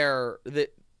that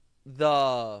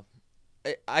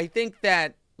I think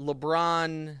that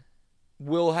LeBron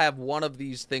will have one of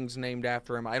these things named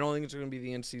after him. I don't think it's going to be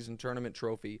the in-season tournament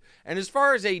trophy. And as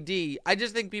far as AD, I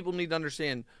just think people need to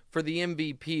understand for the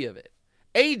MVP of it,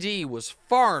 AD was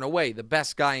far and away the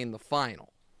best guy in the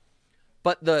final.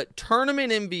 But the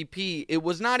tournament MVP, it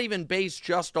was not even based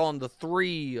just on the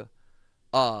 3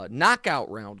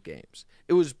 knockout round games.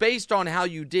 It was based on how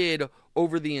you did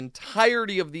over the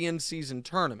entirety of the in-season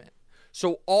tournament.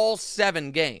 So all 7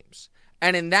 games.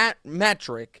 And in that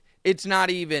metric, it's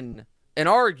not even an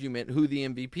argument who the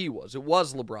MVP was. It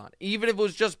was LeBron. Even if it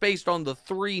was just based on the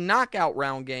 3 knockout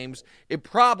round games, it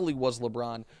probably was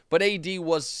LeBron. But AD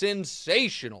was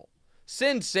sensational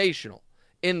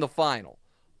in the final.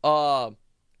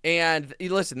 And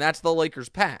listen, that's the Lakers'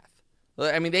 path.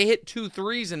 I mean, they hit 2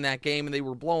 threes in that game, and they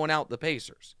were blowing out the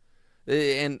Pacers.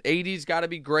 And AD's got to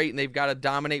be great, and they've got to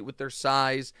dominate with their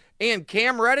size. And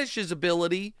Cam Reddish's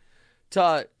ability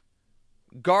to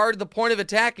guard the point of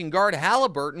attack and guard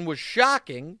Halliburton was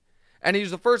shocking, and he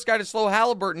was the first guy to slow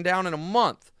Halliburton down in a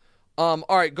month. All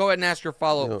right, go ahead and ask your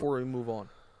follow-up before we move on.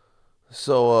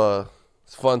 So,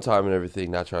 it's fun time and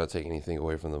everything, not trying to take anything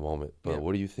away from the moment, but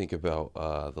what do you think about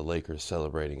the Lakers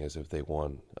celebrating as if they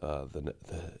won the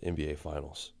NBA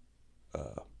Finals? I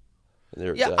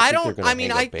think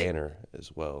a banner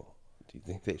as well. Do you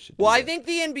think they should do that? I think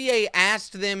the NBA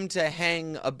asked them to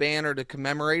hang a banner to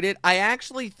commemorate it. I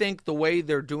actually think the way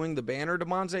they're doing the banner,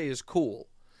 Damonza, is cool.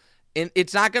 And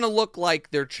it's not going to look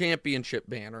like their championship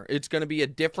banner. It's going to be a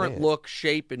different look,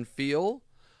 shape, and feel.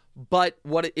 But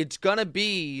it's going to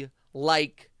be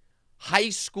like high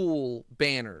school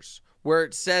banners where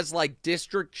it says like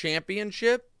district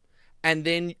championship, and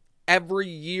then every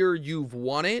year you've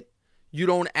won it, you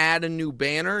don't add a new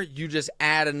banner. You just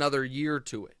add another year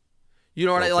to it. You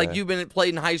know what I like? You've been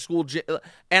played in high school,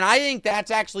 and I think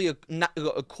that's actually a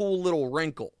cool little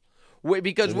wrinkle.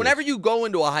 Because whenever you go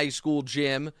into a high school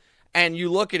gym and you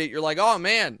look at it, you're like, oh,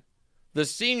 man, the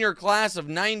senior class of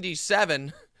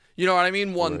 97, you know what I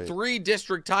mean, won 3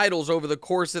 district titles over the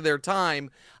course of their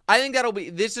time. I think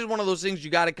this is one of those things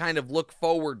you got to kind of look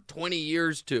forward 20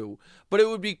 years to. But it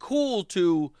would be cool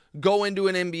to go into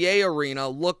an NBA arena,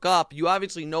 look up. You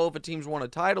obviously know if a team's won a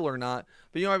title or not,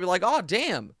 but you might be like, oh,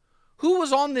 damn, who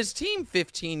was on this team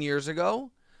 15 years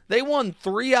ago? They won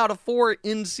 3 out of 4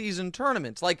 in-season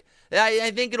tournaments. Like,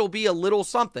 I think it'll be a little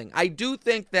something. I do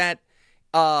think that,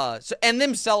 and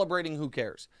them celebrating, who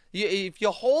cares? If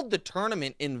you hold the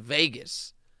tournament in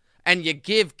Vegas and you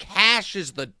give cash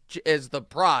as the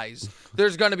prize,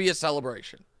 there's going to be a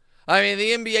celebration. I mean,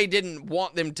 the NBA didn't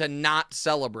want them to not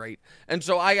celebrate, and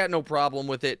so I got no problem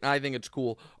with it, and I think it's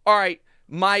cool. All right,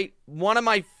 one of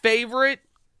my favorite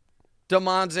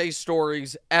Damonza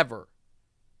stories ever.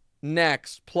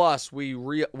 Next, plus we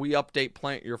update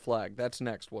Plant Your Flag. That's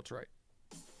next. What's right?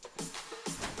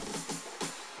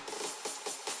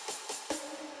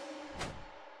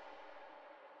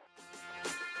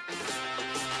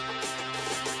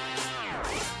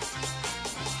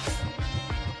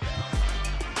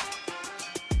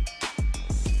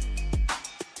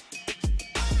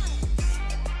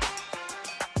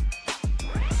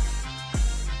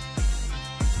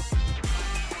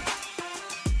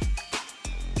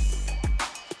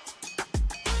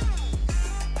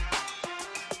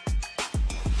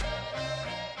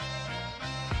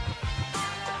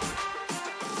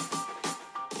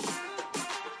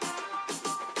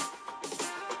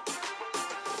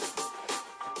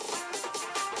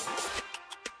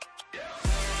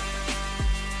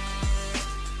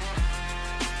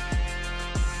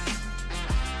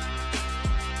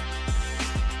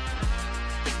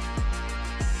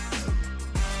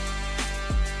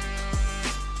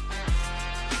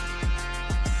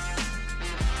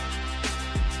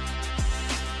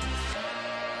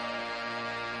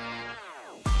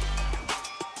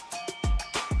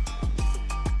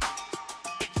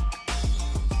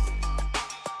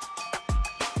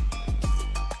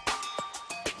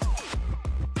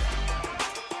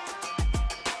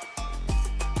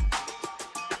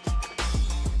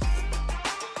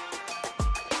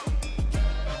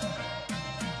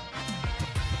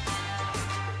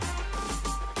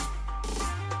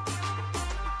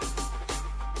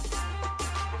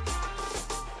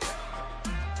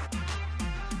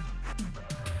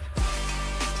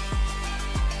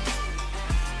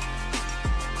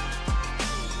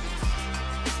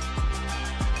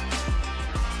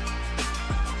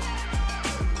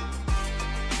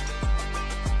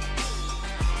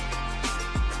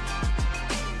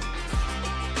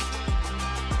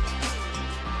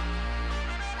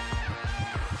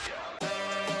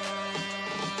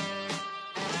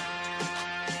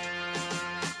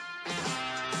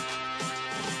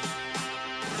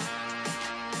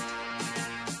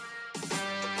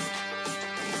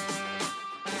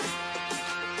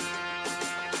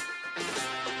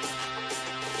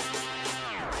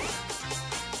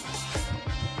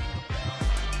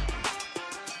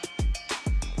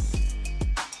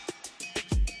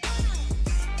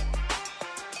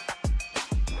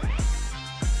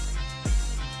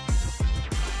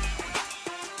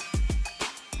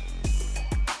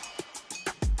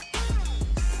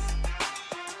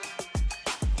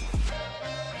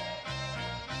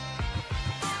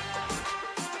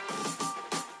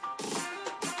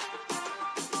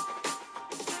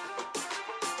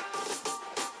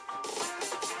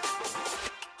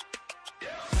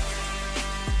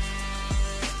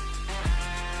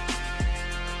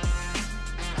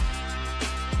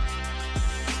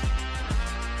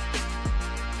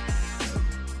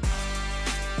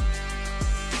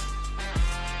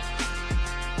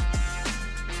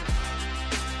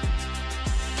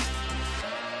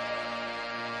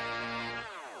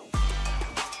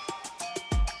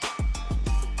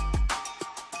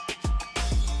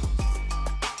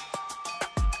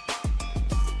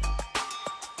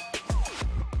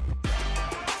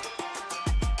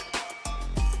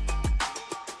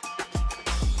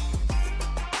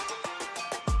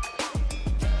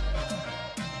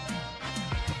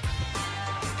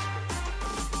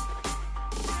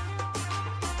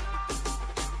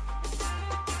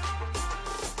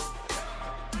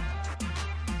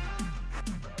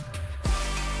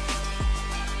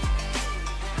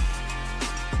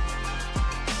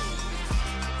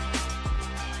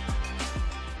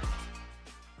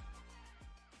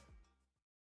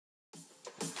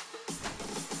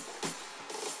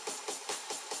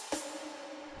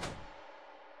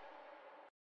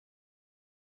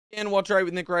 And What's Right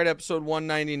with Nick Wright, episode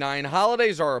 199.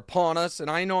 Holidays are upon us,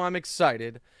 and I know I'm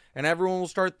excited, and everyone will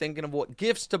start thinking of what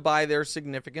gifts to buy their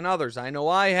significant others. I know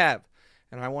I have,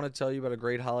 and I want to tell you about a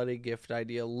great holiday gift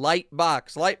idea,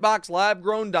 Lightbox. Lightbox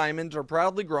lab-grown diamonds are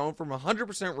proudly grown from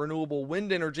 100% renewable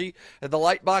wind energy at the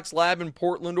Lightbox Lab in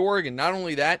Portland, Oregon. Not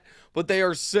only that, but they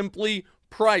are simply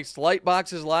priced.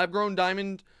 Lightbox's lab-grown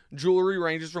diamond jewelry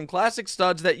ranges from classic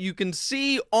studs that you can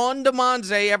see on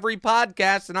Damonza every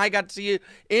podcast, and I got to see it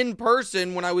in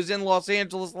person when I was in Los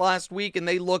Angeles last week, and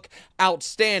they look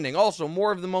outstanding. Also,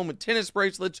 more of the moment tennis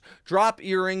bracelets, drop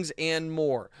earrings, and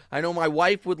more. I know my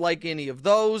wife would like any of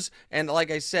those, and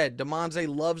like I said,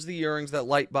 Damonza loves the earrings that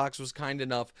Lightbox was kind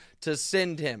enough to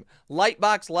send him.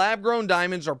 Lightbox lab-grown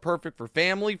diamonds are perfect for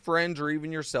family, friends, or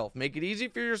even yourself. Make it easy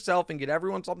for yourself and get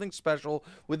everyone something special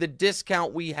with a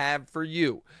discount we have for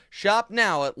you. Shop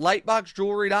now at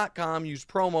lightboxjewelry.com. Use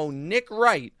promo Nick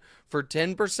Wright for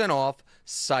 10% off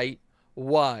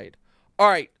site-wide. All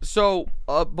right, so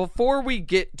before we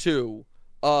get to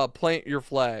plant your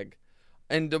flag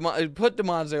and put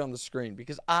Damonza on the screen,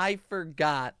 because I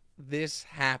forgot this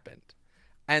happened,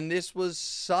 and this was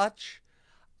such.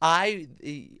 I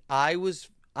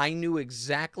knew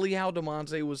exactly how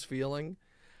Damonza was feeling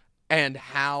and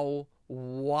how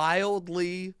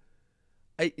wildly,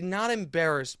 not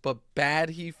embarrassed, but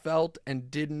bad he felt and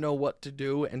didn't know what to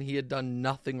do, and he had done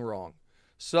nothing wrong.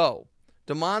 So,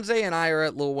 Damonza and I are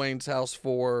at Lil Wayne's house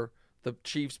for the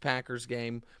Chiefs-Packers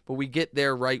game, but we get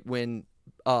there right when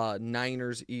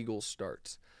Niners-Eagles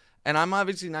starts. And I'm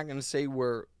obviously not going to say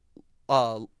where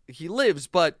he lives,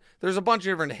 but there's a bunch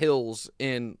of different hills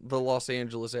in the Los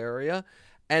Angeles area,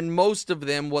 and most of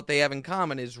them, what they have in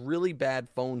common is really bad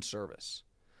phone service.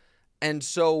 And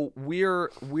so we're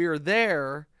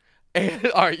there, and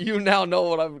all right, you now know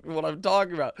what I'm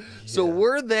talking about. Yeah. So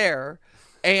we're there,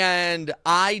 and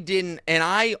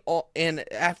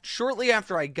shortly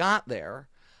after I got there,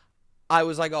 I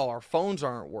was like, oh, our phones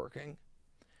aren't working,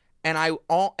 and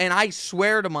I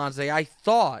swear to Damonza, I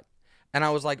thought. And I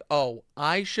was like, oh,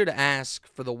 I should ask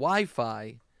for the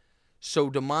Wi-Fi so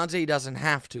Damonza doesn't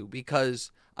have to,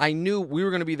 because I knew we were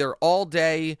going to be there all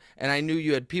day, and I knew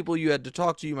you had people you had to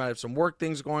talk to. You might have some work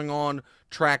things going on,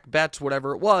 track bets,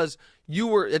 whatever it was.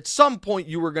 At some point,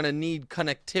 you were going to need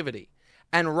connectivity.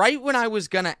 And right when I was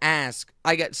going to ask,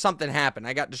 something happened.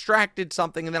 I got distracted,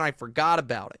 and then I forgot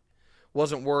about it.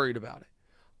 Wasn't worried about it.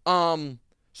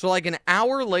 So like an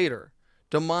hour later,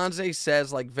 Damonza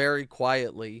says, like very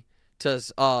quietly, to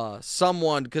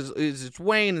someone, because it's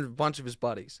Wayne and a bunch of his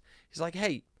buddies. He's like,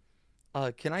 hey,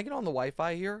 can I get on the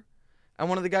Wi-Fi here? And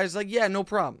one of the guys is like, yeah, no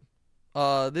problem.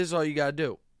 This is all you got to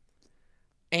do.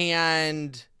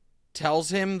 And tells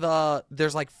him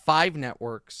there's like 5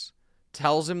 networks.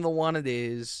 Tells him the one it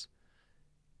is.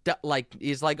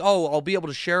 He's like, oh, I'll be able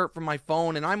to share it from my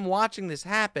phone. And I'm watching this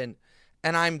happen.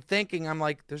 And I'm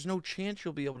like, there's no chance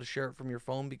you'll be able to share it from your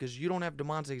phone because you don't have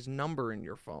Damonza's number in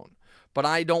your phone. But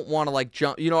I don't want to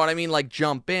jump, you know what I mean?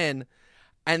 Jump in.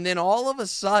 And then all of a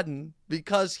sudden,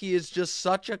 because he is just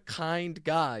such a kind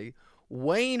guy,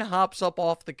 Wayne hops up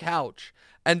off the couch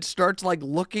and starts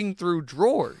looking through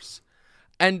drawers.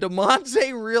 And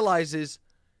Damonza realizes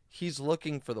he's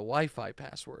looking for the Wi-Fi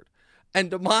password. And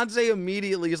Damonza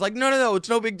immediately is like, no, it's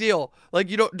no big deal.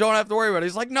 You don't have to worry about it.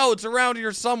 He's like, no, it's around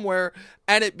here somewhere.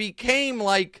 And it became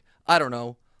I don't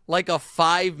know, a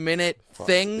 5-minute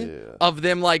thing of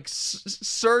them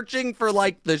searching for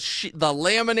the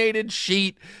laminated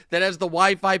sheet that has the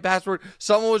Wi-Fi password.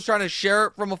 Someone was trying to share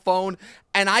it from a phone.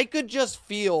 And I could just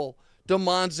feel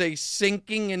Damonza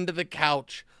sinking into the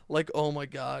couch oh my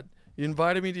God. You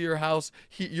invited me to your house.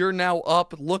 You're now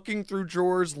up looking through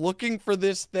drawers, looking for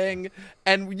this thing.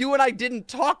 And you and I didn't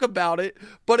talk about it,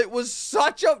 but it was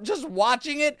just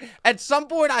watching it. At some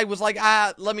point, I was like,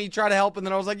 let me try to help. And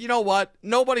then I was like, you know what?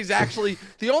 Nobody's actually,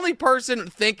 the only person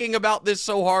thinking about this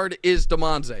so hard is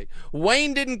Damonza.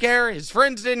 Wayne didn't care. His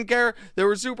friends didn't care. They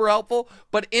were super helpful.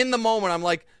 But in the moment, I'm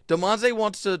like, Damonza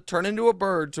wants to turn into a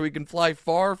bird so he can fly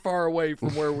far, far away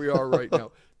from where we are right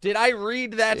now. Did I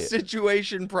read that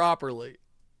situation properly?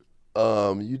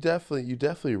 You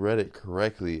definitely read it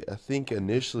correctly. I think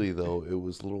initially though it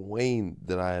was Lil Wayne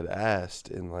that I had asked,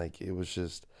 and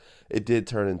it did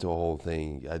turn into a whole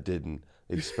thing. I didn't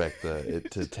expect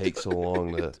it to take so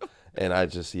long and I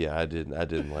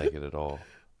didn't like it at all.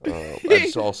 I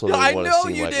just also don't want to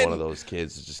seem like one of those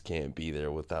kids that just can't be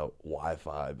there without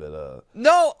Wi-Fi. But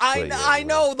no, I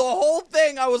know the whole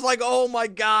thing. I was like, oh my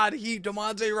God,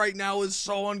 Damonza right now is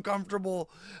so uncomfortable.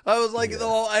 I was like, and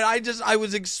I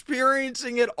was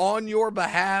experiencing it on your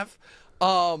behalf.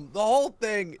 The whole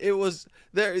thing, it was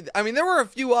there. I mean, there were a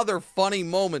few other funny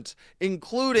moments,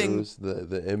 including It was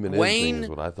the Eminem Wayne. thing is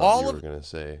what I thought All you of were gonna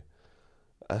say.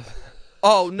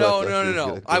 Oh I no, thought no, you no, was no!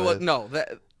 gonna I go was ahead. no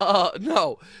that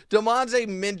no. Damonza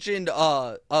mentioned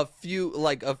a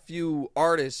few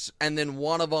artists, and then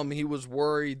one of them he was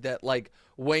worried that like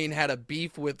Wayne had a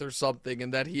beef with or something,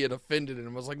 and that he had offended him.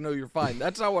 I was like, no, you're fine.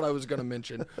 That's not what I was gonna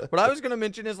mention. What I was gonna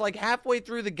mention is like halfway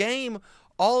through the game,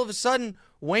 all of a sudden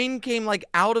Wayne came like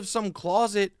out of some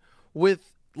closet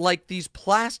with like these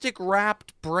plastic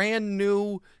wrapped brand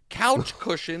new couch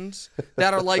cushions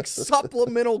that are like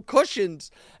supplemental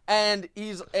cushions, and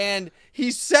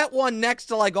he set one next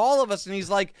to like all of us, and he's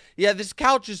like, yeah, this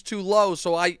couch is too low,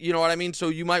 so you know what I mean, so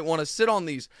you might want to sit on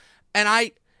these.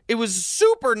 And it was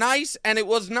super nice, and it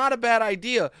was not a bad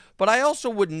idea, but I also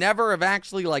would never have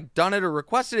actually like done it or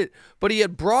requested it, but he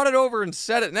had brought it over and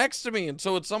set it next to me, and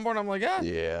so at some point I'm like,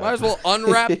 Yeah. might as well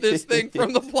unwrap this thing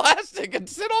from the plastic and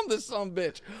sit on this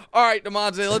sumbitch. All right,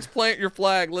 Damonza, let's plant your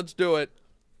flag. Let's do it.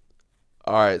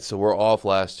 All right, so we're off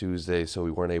last Tuesday, so we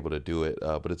weren't able to do it.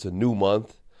 But it's a new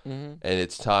month, and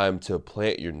it's time to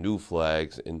plant your new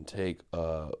flags and take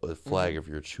a flag of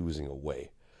your choosing away.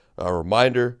 A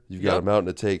reminder, you've got a mountain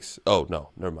it takes. Oh, no,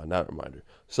 never mind, not a reminder.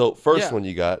 So first one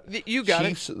you got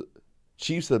Chiefs.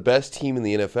 Chiefs, the best team in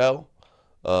the NFL.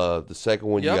 The second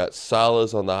one, you got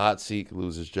Salah's on the hot seat, could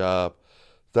lose his job.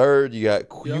 Third, you got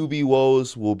QB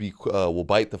woes will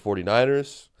bite the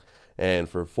 49ers. And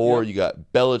for four, you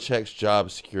got Belichick's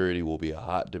job security will be a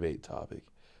hot debate topic.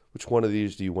 Which one of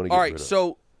these do you want to get rid of? All right,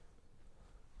 so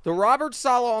the Robert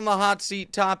Saleh on the hot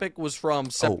seat topic was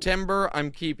from September. I'm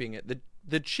keeping it.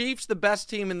 The Chiefs, the best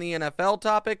team in the NFL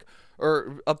topic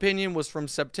or opinion was from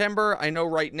September. I know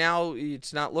right now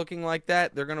it's not looking like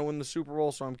that. They're going to win the Super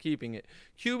Bowl, so I'm keeping it.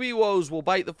 QB woes will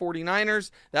bite the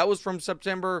 49ers. That was from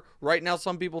September. Right now,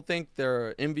 some people think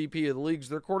they're MVP of the league's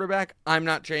their quarterback. I'm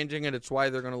not changing it. It's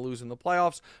why they're going to lose in the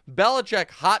playoffs.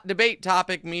 Belichick, hot debate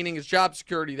topic, meaning his job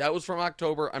security. That was from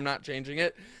October. I'm not changing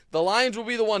it. The Lions will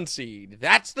be the 1 seed.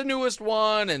 That's the newest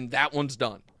one, and that one's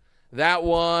done. That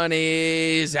one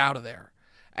is out of there.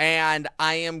 And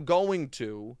I am going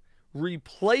to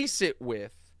replace it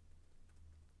with,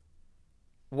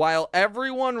 while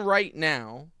everyone right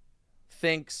now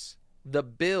thinks the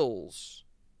Bills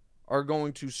are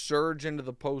going to surge into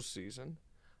the postseason,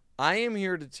 I am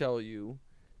here to tell you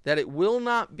that it will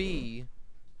not be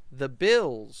the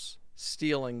Bills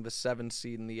stealing the 7th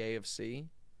seed in the AFC.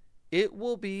 It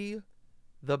will be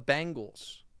the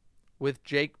Bengals with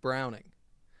Jake Browning.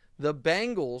 The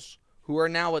Bengals, who are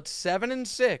now at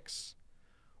 7-6,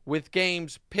 with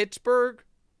games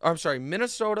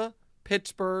Minnesota,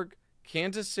 Pittsburgh,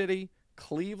 Kansas City,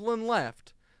 Cleveland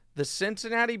left. The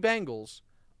Cincinnati Bengals,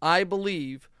 I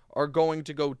believe, are going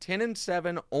to go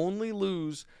 10-7, only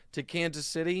lose to Kansas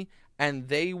City, and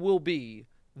they will be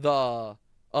the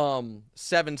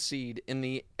 7 seed in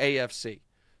the AFC.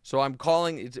 So I'm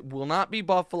calling, it will not be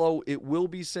Buffalo, it will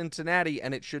be Cincinnati,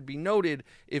 and it should be noted,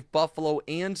 if Buffalo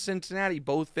and Cincinnati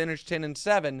both finish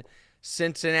 10-7,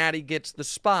 Cincinnati gets the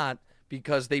spot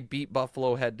because they beat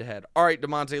Buffalo head-to-head. All right,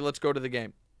 Damonza, let's go to the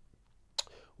game.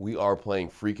 We are playing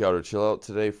Freak Out or Chill Out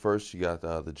today. First, you got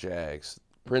the Jags.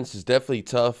 Prince is definitely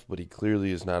tough, but he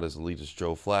clearly is not as elite as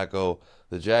Joe Flacco.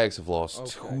 The Jags have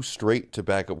lost 2 straight to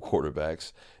backup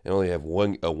quarterbacks and only have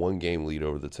a one-game lead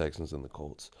over the Texans and the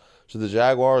Colts. So the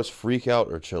Jaguars freak out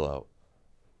or chill out?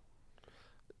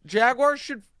 Jaguars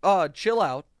should chill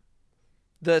out.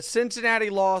 The Cincinnati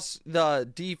loss, the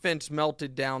defense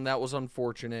melted down. That was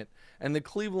unfortunate. And the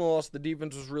Cleveland loss, the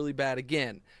defense was really bad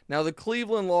again. Now, the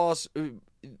Cleveland loss,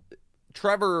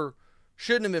 Trevor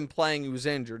shouldn't have been playing. He was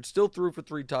injured. Still threw for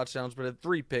 3 touchdowns, but had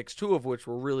 3 picks, 2 of which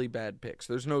were really bad picks.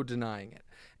 There's no denying it.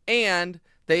 And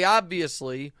they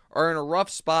obviously are in a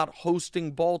rough spot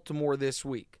hosting Baltimore this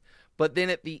week. But then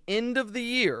at the end of the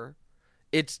year,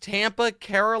 it's Tampa,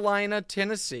 Carolina,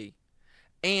 Tennessee.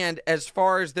 And as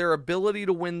far as their ability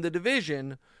to win the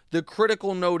division, the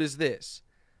critical note is this.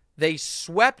 They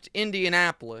swept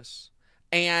Indianapolis,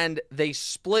 and they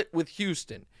split with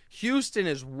Houston. Houston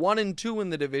is 1-2 in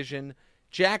the division.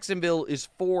 Jacksonville is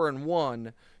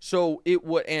 4-1. So it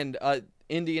would, and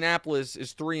Indianapolis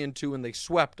is 3-2, and they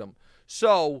swept them.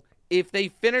 So if they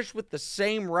finish with the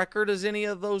same record as any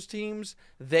of those teams,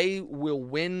 they will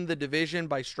win the division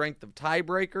by strength of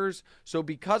tiebreakers. So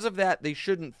because of that, they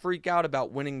shouldn't freak out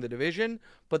about winning the division.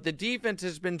 But the defense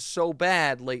has been so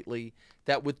bad lately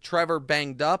that with Trevor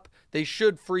banged up, they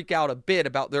should freak out a bit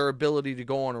about their ability to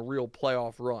go on a real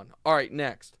playoff run. All right,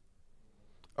 next.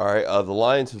 All right, the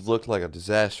Lions have looked like a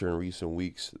disaster in recent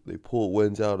weeks. They pulled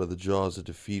wins out of the jaws of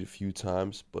defeat a few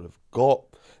times, but if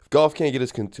Goff can't get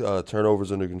his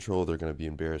turnovers under control, they're going to be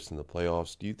embarrassed in the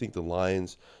playoffs. Do you think the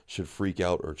Lions should freak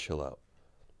out or chill out?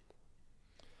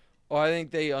 Well, I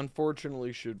think they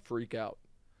unfortunately should freak out.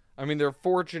 I mean, they're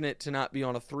fortunate to not be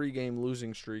on a 3-game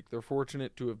losing streak. They're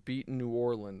fortunate to have beaten New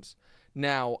Orleans.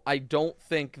 Now, I don't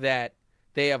think that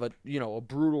they have a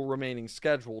brutal remaining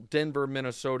schedule. Denver,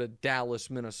 Minnesota, Dallas,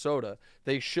 Minnesota.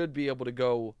 They should be able to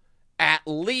go at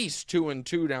least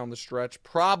 2-2 down the stretch,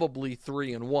 probably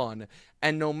 3-1.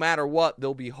 And no matter what,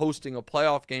 they'll be hosting a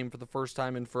playoff game for the first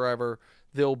time in forever.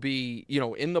 They'll be,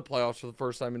 in the playoffs for the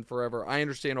first time in forever. I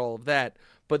understand all of that.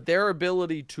 But their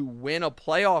ability to win a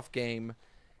playoff game,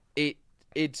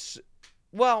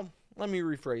 well, let me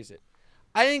rephrase it.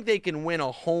 I think they can win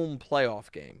a home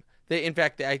playoff game. In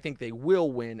fact, I think they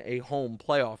will win a home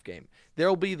playoff game.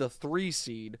 They'll be the 3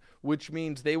 seed, which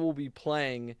means they will be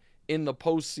playing in the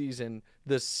postseason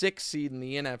the 6th seed in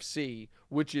the NFC,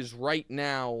 which is right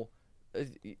now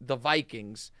the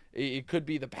Vikings. It could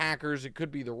be the Packers. It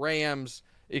could be the Rams.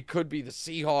 It could be the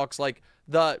Seahawks.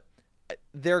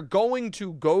 They're going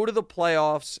to go to the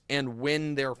playoffs and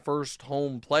win their first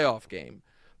home playoff game,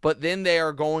 but then they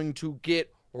are going to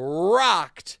get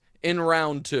rocked in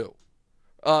round 2.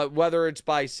 Whether it's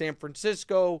by San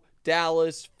Francisco,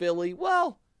 Dallas, Philly.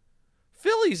 Well,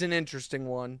 Philly's an interesting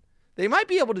one. They might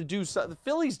be able to do the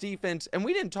Phillies defense, and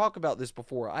we didn't talk about this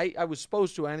before. I was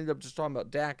supposed to. I ended up just talking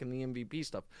about Dak and the MVP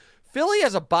stuff. Philly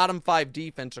has a bottom 5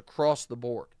 defense across the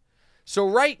board. So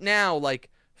right now,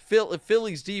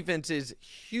 Philly's defense is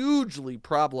hugely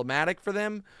problematic for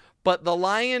them, but the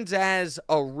Lions as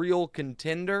a real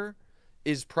contender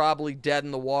is probably dead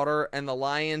in the water, and the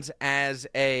Lions as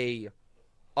a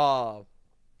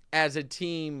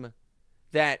team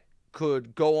that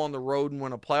could go on the road and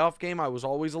win a playoff game, I was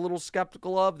always a little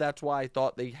skeptical of. That's why I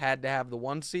thought they had to have the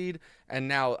 1 seed. And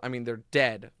now, they're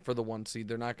dead for the 1 seed.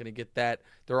 They're not going to get that.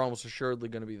 They're almost assuredly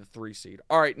going to be the 3 seed.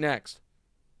 All right, next.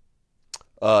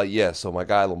 So my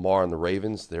guy Lamar and the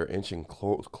Ravens, they're inching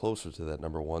closer to that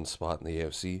number 1 spot in the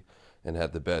AFC and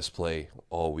had the best play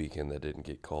all weekend that didn't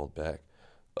get called back.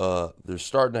 They're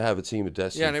starting to have a team of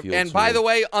destiny. Yeah, and by the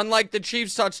way, unlike the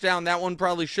Chiefs touchdown, that one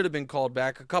probably should have been called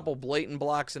back. A couple blatant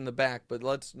blocks in the back, but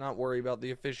let's not worry about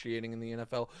the officiating in the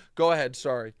NFL. Go ahead,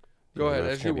 sorry. Go ahead,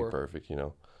 as you were. Perfect,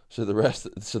 So the rest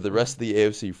of the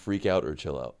AFC freak out or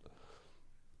chill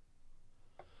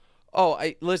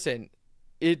out. Listen,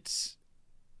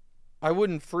 I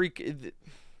wouldn't freak.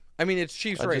 It's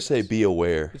Chiefs Ravens. I just say be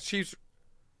aware. It's Chiefs.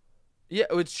 Yeah,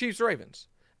 it's Chiefs Ravens.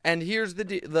 And here's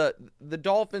the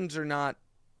Dolphins are not,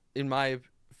 in my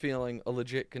feeling, a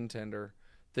legit contender.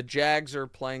 The Jags are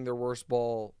playing their worst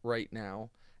ball right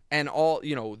now. And all,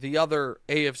 the other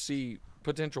AFC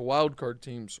potential wildcard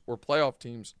teams or playoff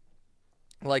teams,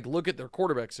 look at their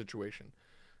quarterback situation.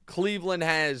 Cleveland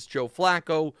has Joe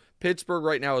Flacco. Pittsburgh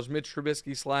right now is Mitch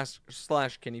Trubisky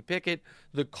slash Kenny Pickett.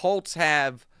 The Colts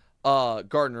have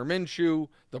Gardner Minshew.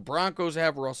 The Broncos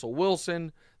have Russell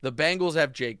Wilson. The Bengals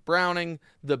have Jake Browning.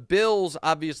 The Bills,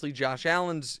 obviously, Josh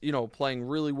Allen's, playing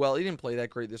really well. He didn't play that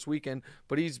great this weekend,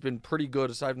 but he's been pretty good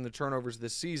aside from the turnovers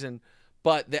this season.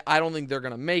 But I don't think they're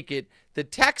going to make it. The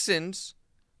Texans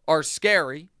are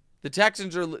scary. The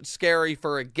Texans are scary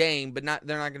for a game, but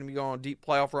they're not going to be going on a deep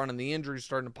playoff run, and the injuries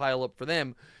starting to pile up for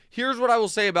them. Here's what I will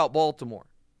say about Baltimore.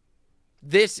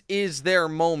 This is their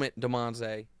moment,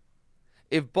 Damonza.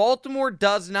 If Baltimore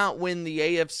does not win the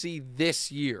AFC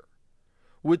this year,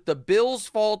 with the Bills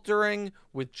faltering,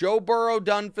 with Joe Burrow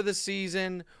done for the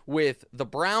season, with the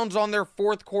Browns on their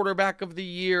 4th quarterback of the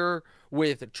year,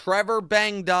 with Trevor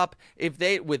banged up, if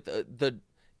they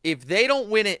don't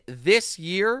win it this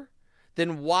year,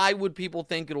 then why would people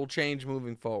think it'll change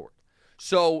moving forward?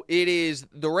 So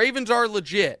the Ravens are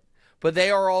legit, but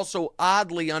they are also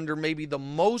oddly under maybe the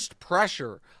most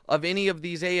pressure of any of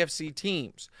these AFC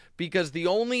teams, because the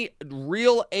only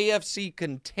real AFC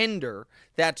contender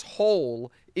that's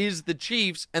whole is the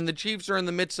Chiefs, and the Chiefs are in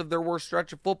the midst of their worst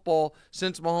stretch of football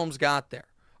since Mahomes got there.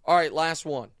 All right, last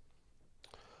one.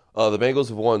 The Bengals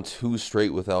have won 2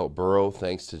 straight without Burrow,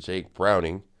 thanks to Jake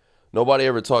Browning. Nobody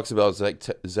ever talks about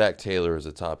Zach Taylor as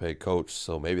a top head coach,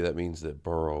 so maybe that means that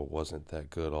Burrow wasn't that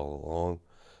good all along.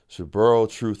 Should Burrow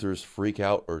truthers freak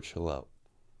out or chill out?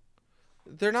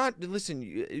 They're not. Listen,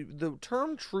 the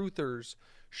term truthers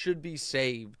should be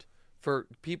saved for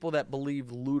people that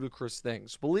believe ludicrous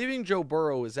things. Believing Joe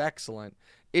Burrow is excellent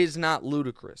is not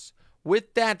ludicrous.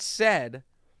 With that said,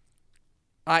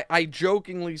 I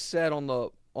jokingly said on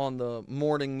the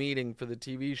morning meeting for the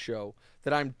TV show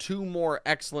that I'm 2 more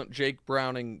excellent Jake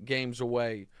Browning games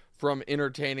away from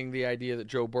entertaining the idea that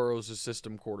Joe Burrow is a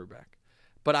system quarterback.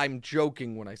 But I'm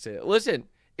joking when I say it. Listen,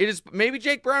 maybe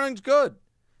Jake Browning's good.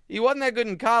 He wasn't that good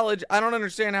in college. I don't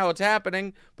understand how it's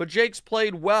happening, but Jake's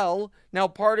played well. Now,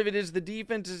 part of it is the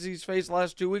defenses he's faced the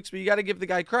last 2 weeks, but you got to give the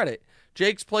guy credit.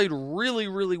 Jake's played really,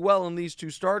 really well in these 2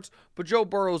 starts, but Joe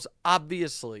Burrow's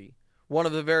obviously one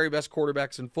of the very best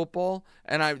quarterbacks in football,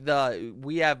 and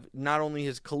we have not only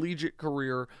his collegiate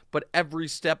career, but every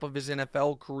step of his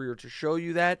NFL career to show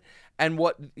you that. And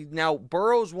now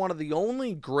Burrow's one of the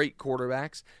only great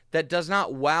quarterbacks that does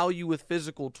not wow you with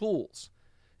physical tools.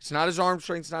 It's not his arm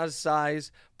strength, it's not his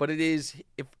size, but it is,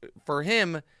 for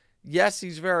him, yes,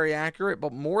 he's very accurate,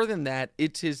 but more than that,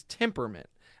 it's his temperament.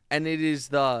 And it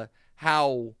is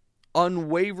how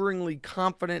unwaveringly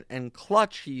confident and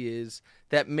clutch he is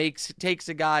that takes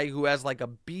a guy who has like a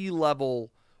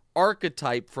B-level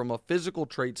archetype from a physical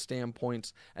trait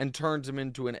standpoint and turns him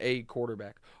into an A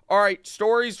quarterback. All right,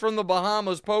 stories from the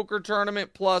Bahamas Poker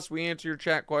Tournament, plus we answer your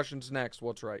chat questions next.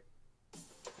 What's right?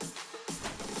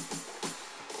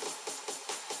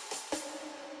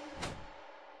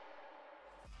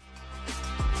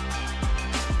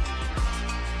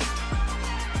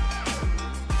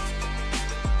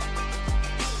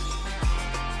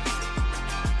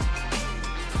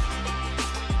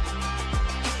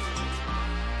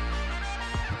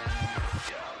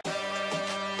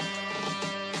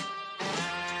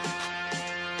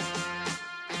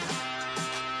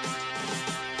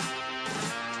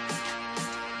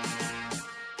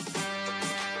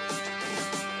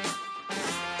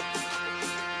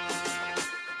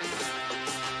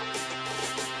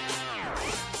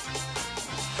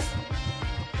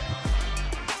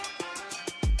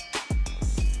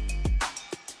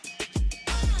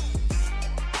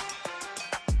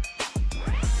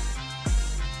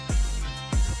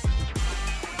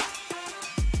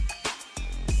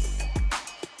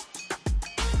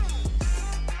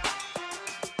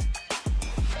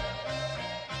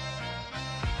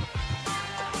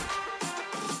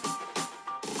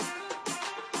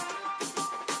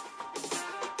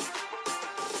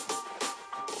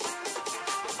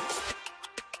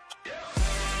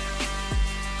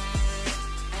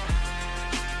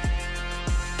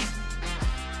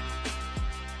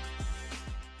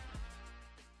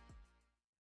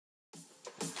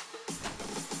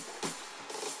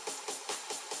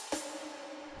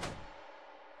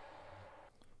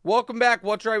 Welcome back.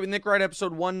 What's Right with Nick Wright,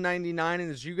 episode 199. And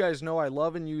as you guys know, I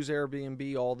love and use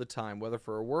Airbnb all the time. Whether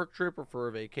for a work trip or for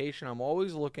a vacation, I'm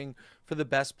always looking for the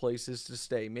best places to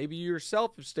stay. Maybe you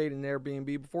yourself have stayed in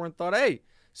Airbnb before and thought, hey,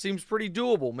 seems pretty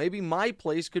doable. Maybe my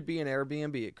place could be an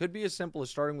Airbnb. It could be as simple as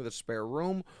starting with a spare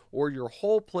room or your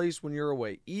whole place when you're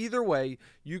away. Either way,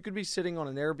 you could be sitting on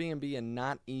an Airbnb and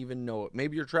not even know it.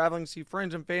 Maybe you're traveling to see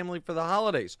friends and family for the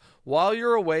holidays. While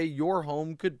you're away, your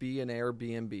home could be an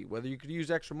Airbnb. Whether you could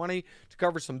use extra money to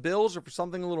cover some bills or for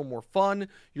something a little more fun,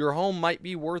 your home might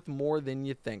be worth more than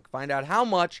you think. Find out how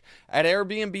much at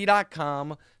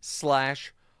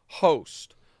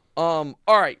airbnb.com/host. All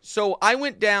right, so I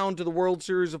went down to the World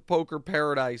Series of Poker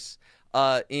Paradise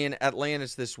in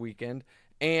Atlantis this weekend,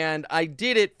 and I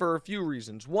did it for a few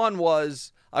reasons. One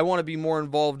was I want to be more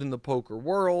involved in the poker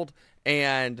world,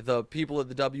 and the people at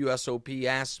the WSOP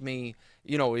asked me,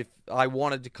 if I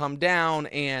wanted to come down,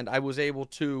 and I was able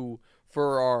to.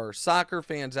 For our soccer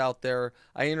fans out there,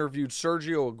 I interviewed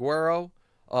Sergio Aguero,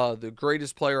 the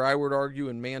greatest player, I would argue,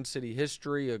 in Man City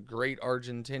history, a great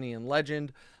Argentinian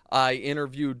legend. I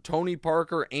interviewed Tony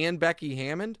Parker and Becky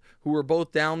Hammond, who were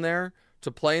both down there to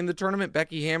play in the tournament.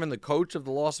 Becky Hammond, the coach of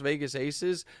the Las Vegas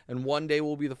Aces, and one day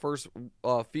will be the first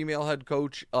female head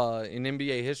coach in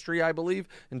NBA history, I believe.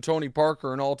 And Tony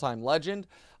Parker, an all-time legend.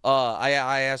 I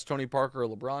asked Tony Parker a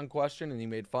LeBron question, and he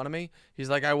made fun of me. He's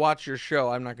like, I watch your show.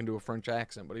 I'm not going to do a French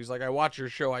accent, but he's like, I watch your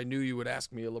show. I knew you would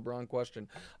ask me a LeBron question.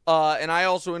 And I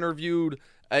also interviewed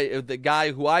the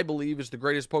guy who I believe is the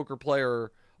greatest poker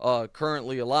player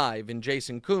currently alive, in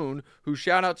Jason Kuhn, who,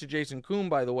 shout out to Jason Kuhn,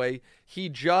 by the way, he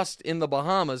just in the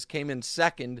Bahamas came in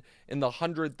second in the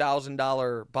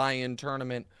 $100,000 buy-in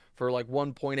tournament for like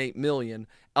 $1.8 million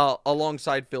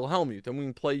alongside Phil Hellmuth, and we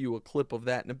can play you a clip of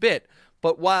that in a bit.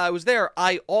 But while I was there,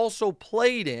 I also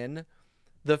played in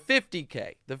the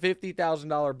 $50K, the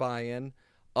 $50,000 buy-in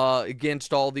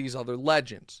against all these other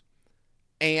legends.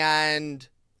 And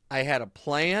I had a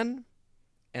plan,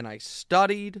 and I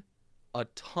studied a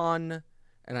ton,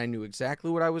 and I knew exactly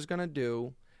what I was going to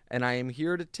do. And I am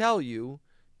here to tell you,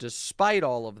 despite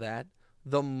all of that,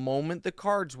 the moment the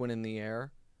cards went in the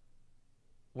air,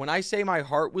 when I say my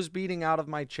heart was beating out of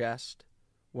my chest,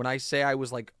 when I say I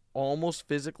was like almost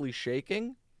physically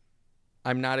shaking,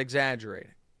 I'm not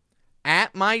exaggerating.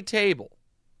 At my table,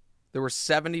 there were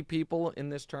 70 people in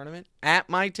this tournament. At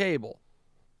my table,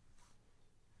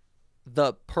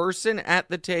 the person at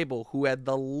the table who had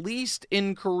the least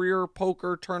in career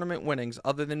poker tournament winnings,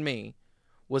 other than me,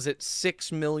 was at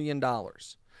 $6 million.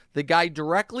 The guy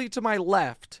directly to my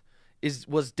left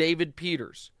was David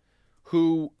Peters,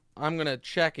 who, I'm going to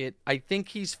check it, I think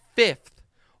he's 5th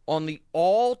on the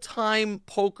all-time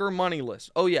poker money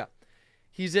list. Oh, yeah.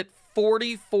 He's at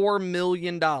 $44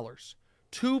 million.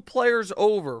 2 players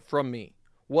over from me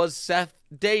was Seth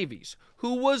Davies,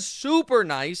 who was super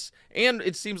nice, and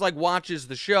it seems like watches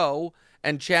the show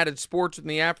and chatted sports with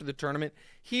me after the tournament.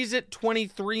 He's at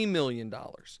 $23 million.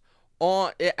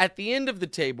 At the end of the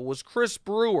table was Chris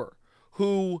Brewer,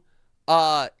 who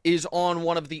is on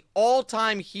one of the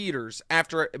all-time heaters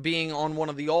after being on one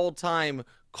of the all-time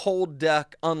cold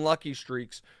deck unlucky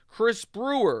streaks. Chris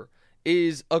Brewer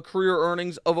is a career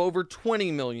earnings of over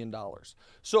 $20 million.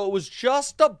 So it was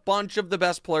just a bunch of the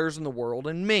best players in the world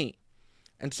and me.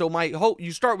 And so my hope,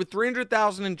 you start with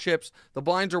 300,000 in chips. The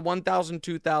blinds are 1,000,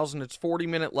 2,000. It's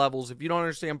 40-minute levels. If you don't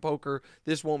understand poker,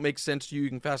 this won't make sense to you. You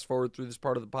can fast forward through this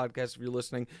part of the podcast if you're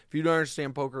listening. If you don't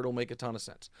understand poker, it'll make a ton of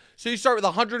sense. So you start with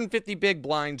 150 big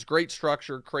blinds, great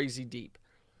structure, crazy deep.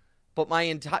 But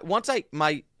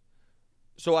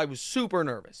so I was super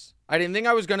nervous. I didn't think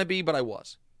I was going to be, but I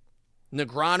was.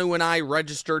 Negreanu and I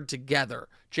registered together.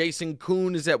 Jason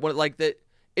Kuhn is at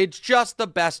it's just the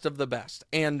best of the best,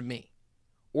 and me.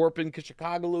 Orpin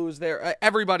Kishikagalu is there.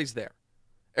 Everybody's there.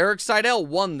 Eric Seidel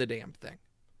won the damn thing.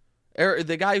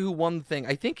 The guy who won the thing,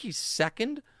 I think he's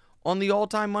 2nd on the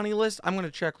all-time money list. I'm going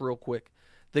to check real quick.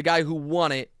 The guy who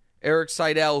won it, Eric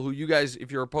Seidel, who you guys,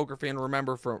 if you're a poker fan,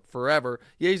 remember from forever.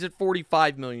 Yeah, he's at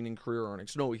 $45 million in career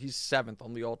earnings. No, he's 7th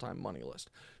on the all-time money list.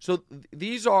 So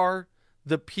these are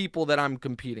the people that I'm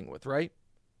competing with, right?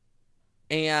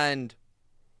 And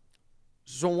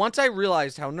so once I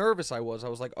realized how nervous I was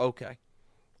like, okay,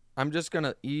 I'm just going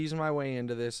to ease my way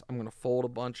into this. I'm going to fold a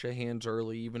bunch of hands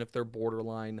early, even if they're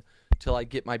borderline, till I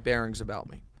get my bearings about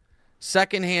me.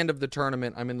 Second hand of the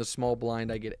tournament, I'm in the small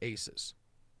blind. I get aces.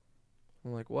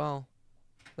 I'm like, well,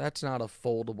 that's not a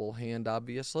foldable hand,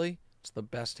 obviously. It's the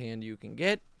best hand you can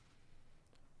get.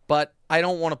 But I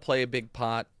don't want to play a big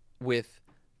pot with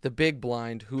the big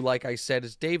blind, who, like I said,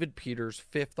 is David Peters,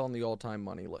 5th on the all-time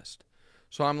money list.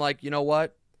 So I'm like, you know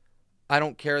what? I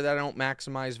don't care that I don't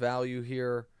maximize value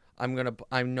here. I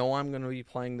know I'm gonna be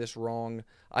playing this wrong.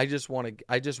 I just want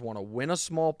to win a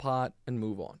small pot and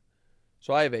move on.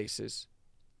 So I have aces.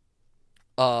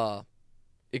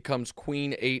 It comes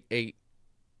queen 8-8.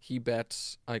 He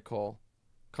bets, I call.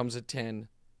 Comes at 10.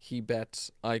 He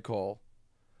bets, I call.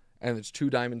 And it's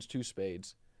 2 diamonds, 2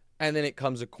 spades. And then it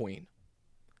comes a queen.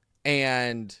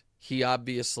 And he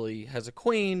obviously has a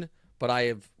queen, but I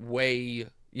have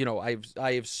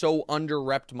I have so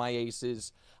under-repped my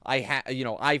aces.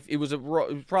 It was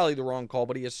probably the wrong call,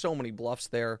 but he has so many bluffs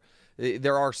there.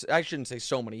 I shouldn't say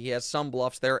so many. He has some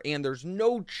bluffs there, and there's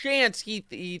no chance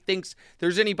he thinks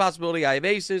there's any possibility I have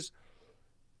aces.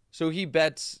 So he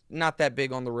bets not that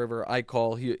big on the river. I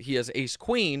call. He has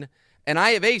ace-queen, and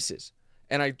I have aces.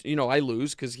 And I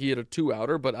lose because he had a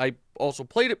 2-outer, but I also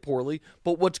played it poorly.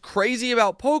 But what's crazy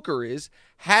about poker is,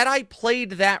 had I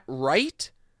played that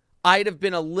right, I'd have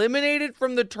been eliminated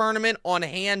from the tournament on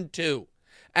hand 2.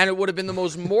 And it would have been the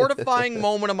most mortifying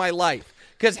moment of my life.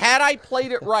 Because had I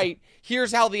played it right,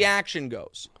 here's how the action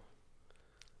goes.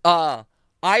 I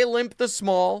limp the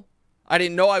small. I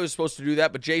didn't know I was supposed to do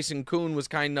that, but Jason Kuhn was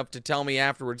kind enough to tell me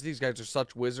afterwards. These guys are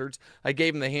such wizards. I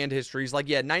gave him the hand history. He's like,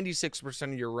 yeah, 96%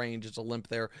 of your range is a limp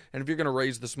there. And if you're going to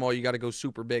raise the small, you got to go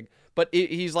super big. But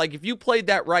he's like, if you played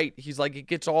that right, he's like, it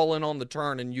gets all in on the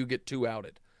turn and you get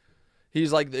 2-outed.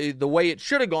 He's like, the way it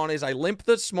should have gone is I limp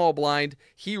the small blind.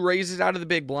 He raises out of the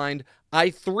big blind. I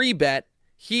 3-bet.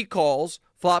 He calls.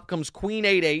 Flop comes queen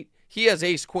 8-8. He has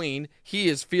ace-queen. He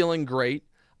is feeling great.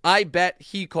 I bet.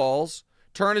 He calls.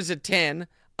 Turn is at 10.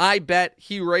 I bet.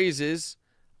 He raises.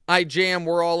 I jam.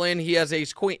 We're all in. He has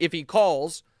ace-queen. If he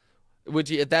calls, which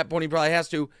at that point he probably has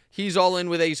to, he's all in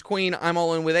with ace-queen. I'm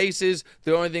all in with aces.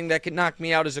 The only thing that can knock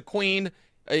me out is a queen.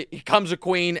 It comes a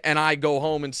queen, and I go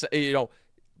home and,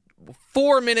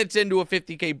 4 minutes into a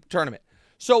 $50K tournament.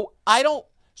 So I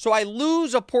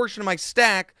lose a portion of my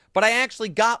stack, but I actually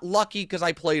got lucky because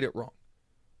I played it wrong.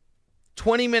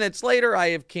 20 minutes later, I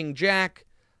have king jack.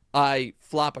 I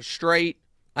flop a straight.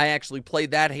 I actually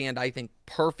played that hand, I think,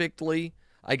 perfectly.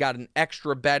 I got an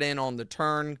extra bet in on the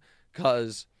turn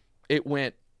because it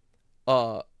went,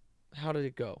 how did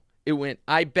it go? It went,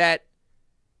 I bet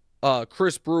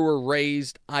Chris Brewer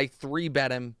raised. I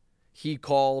 3-bet him. He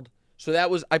called.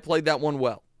 So I played that one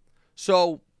well.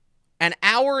 So an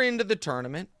hour into the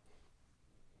tournament,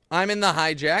 I'm in the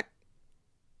hijack.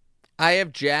 I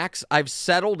have jacks. I've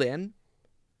settled in.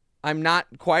 I'm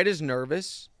not quite as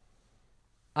nervous.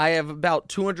 I have about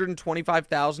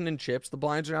 225,000 in chips. The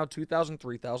blinds are now 2,000,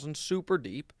 3,000, super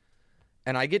deep.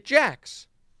 And I get jacks.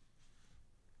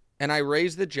 And I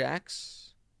raise the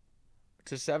jacks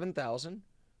to 7,000.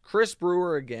 Chris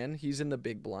Brewer again, he's in the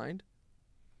big blind.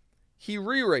 He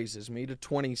re-raises me to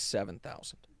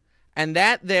 27,000. And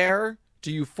that there,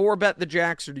 do you 4-bet the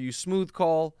jacks or do you smooth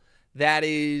call? That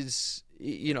is,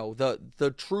 you know,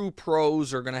 the true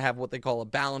pros are going to have what they call a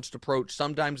balanced approach.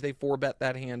 Sometimes they 4-bet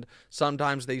that hand.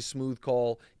 Sometimes they smooth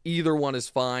call. Either one is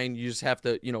fine. You just have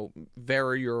to, you know,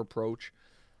 vary your approach.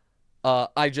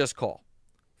 I just call.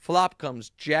 Flop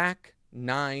comes jack,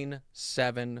 9,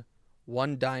 7,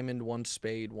 1 diamond, 1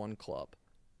 spade, 1 club.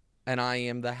 And I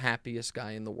am the happiest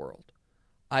guy in the world.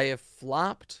 I have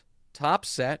flopped top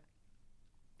set.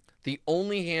 The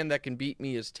only hand that can beat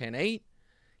me is 10-8.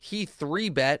 He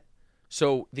 3-bet,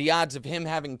 so the odds of him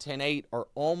having 10-8 are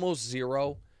almost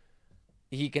 0.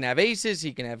 He can have aces,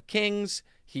 he can have kings,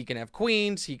 he can have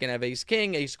queens, he can have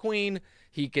ace-king, ace-queen.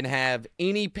 He can have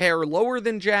any pair lower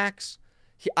than jacks.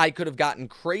 I could have gotten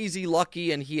crazy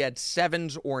lucky and he had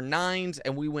 7s or 9s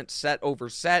and we went set over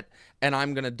set and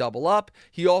I'm going to double up.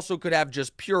 He also could have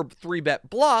just pure 3-bet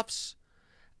bluffs,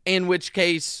 in which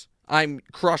case I'm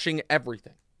crushing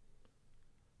everything.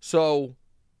 So,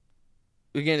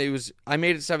 again, I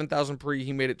made it 7,000 pre,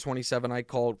 he made it 27. I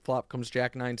called, flop comes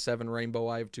jack, 9, 7, rainbow.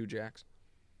 I have 2 jacks.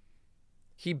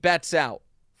 He bets out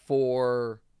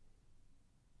for,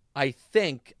 I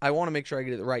think, I want to make sure I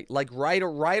get it right, like right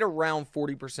around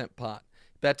 40% pot.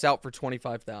 Bets out for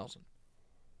 25,000.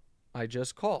 I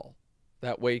just call.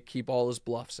 That way, keep all his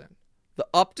bluffs in.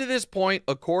 Up to this point,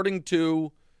 according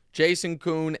to Jason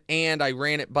Kuhn, and I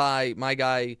ran it by my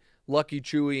guy, Lucky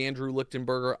Chewy, Andrew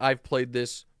Lichtenberger, I've played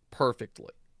this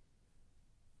perfectly.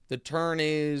 The turn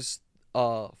is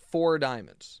 4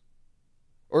 diamonds.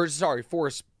 Or, sorry,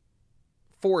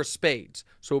 4 spades.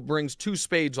 So it brings 2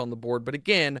 spades on the board. But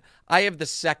again, I have the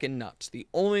second nuts. The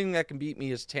only thing that can beat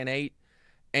me is 10-8.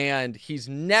 And he's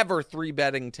never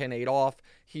 3-betting 10-8 off.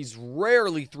 He's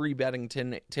rarely 3-betting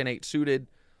 10-8 suited.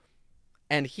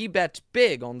 And he bets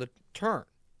big on the turn.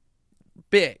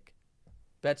 Big.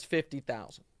 Bets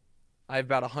 50,000. I have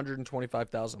about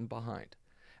 125,000 behind.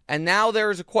 And now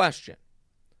there's a question.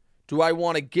 Do I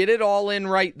want to get it all in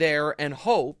right there and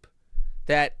hope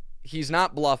that he's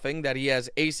not bluffing, that he has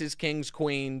aces, kings,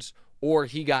 queens, or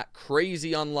he got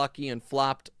crazy unlucky and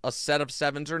flopped a set of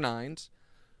 7s or 9s?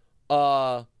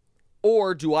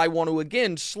 Or do I want to,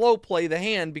 again, slow play the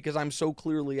hand because I'm so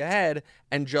clearly ahead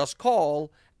and just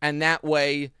call, and that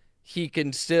way he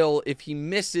can still, if he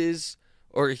misses,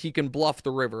 or he can bluff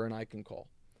the river and I can call.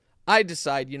 I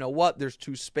decide, you know what, there's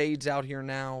 2 spades out here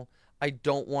now. I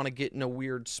don't want to get in a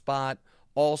weird spot.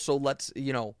 Also, let's,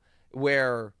 you know,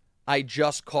 where I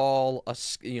just call,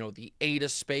 the 8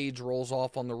 of spades rolls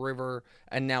off on the river,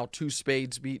 and now 2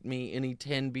 spades beat me, any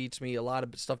 10 beats me, a lot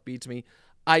of stuff beats me.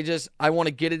 I want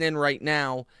to get it in right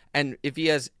now, and if he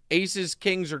has aces,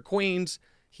 kings, or queens,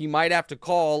 he might have to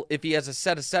call. If he has a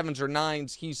set of 7s or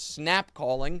 9s, he's snap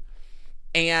calling,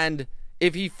 and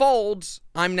if he folds,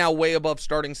 I'm now way above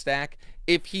starting stack.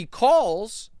 If he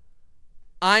calls,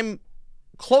 I'm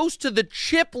close to the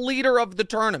chip leader of the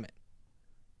tournament.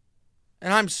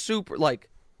 And I'm super,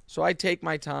 so I take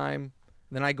my time,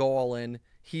 then I go all in.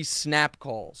 He snap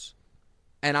calls.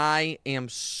 And I am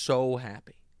so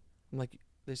happy. I'm like,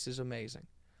 this is amazing.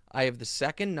 I have the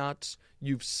second nuts.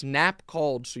 You've snap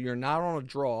called, so you're not on a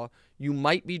draw.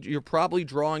 You're probably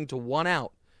drawing to 1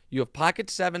 out. You have pocket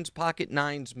 7s, pocket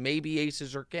 9s, maybe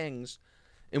aces or kings,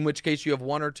 in which case you have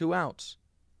 1 or 2 outs.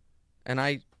 And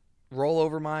I roll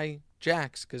over my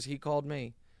jacks because he called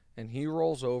me. And he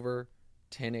rolls over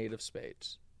 10-8 of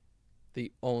spades.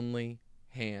 The only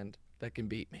hand that can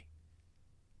beat me.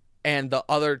 And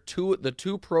the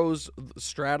two pros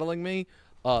straddling me,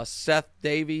 Seth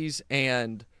Davies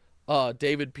and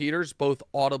David Peters, both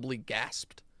audibly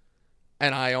gasped.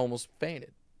 And I almost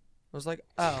fainted. I was like,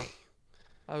 oh.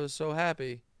 I was so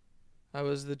happy. I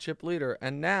was the chip leader.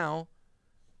 And now,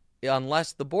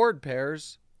 unless the board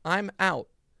pairs, I'm out.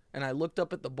 And I looked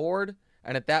up at the board,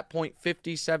 and at that point,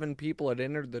 57 people had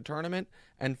entered the tournament,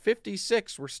 and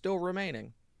 56 were still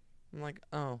remaining. I'm like,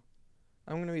 oh,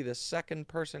 I'm going to be the second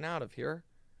person out of here.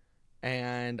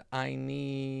 And I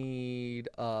need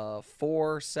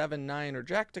 4, 7, 9, or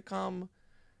jack to come.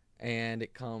 And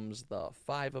it comes the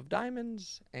 5 of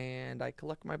diamonds, and I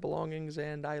collect my belongings,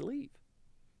 and I leave.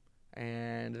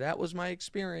 And that was my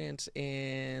experience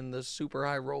in the super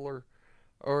high roller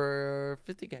or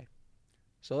 50K.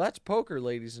 So that's poker,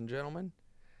 ladies and gentlemen.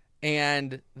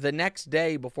 And the next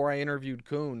day, before I interviewed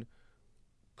Kuhn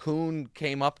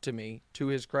came up to me, to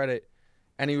his credit,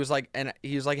 and he was like,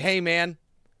 hey, man,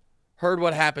 heard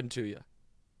what happened to you.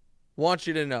 Want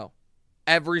you to know,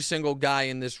 every single guy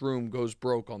in this room goes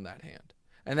broke on that hand.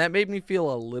 And that made me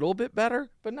feel a little bit better,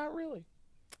 but not really.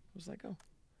 I was like, oh,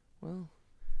 well,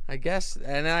 I guess.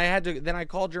 And then I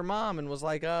called your mom and was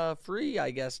like, free, I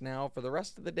guess, now for the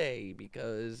rest of the day,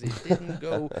 because it didn't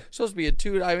go. Supposed to be a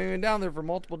 2. I've been down there for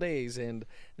multiple days, and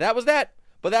that was that.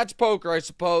 But that's poker, I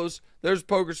suppose. There's a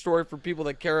poker story for people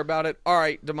that care about it. All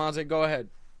right, Damonza, go ahead.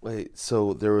 Wait,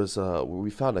 so there was we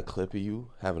found a clip of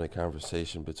you having a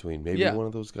conversation between maybe one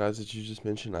of those guys that you just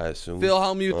mentioned, I assume. Phil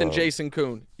Hellmuth and Jason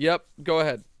Kuhn. Yep, go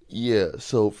ahead. Yeah,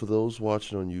 so for those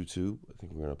watching on YouTube, I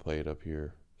think we're going to play it up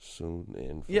here soon.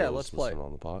 And for those let's play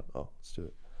on the pod. Oh, let's do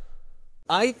it.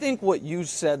 I think what you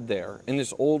said there in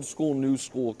this old school, new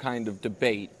school kind of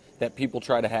debate that people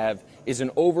try to have is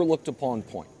an overlooked upon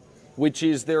point, which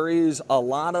is there is a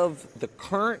lot of the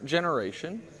current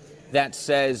generation that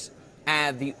says,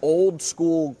 the old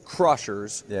school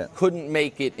crushers couldn't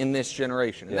make it in this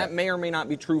generation. And that may or may not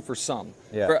be true for some.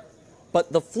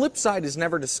 But the flip side is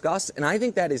never discussed, and I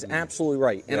think that is absolutely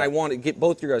right. And I want to get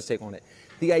both your guys' take on it.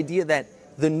 The idea that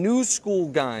the new school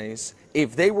guys,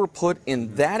 if they were put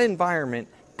in that environment,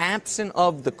 absent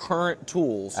of the current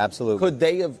tools, could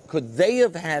they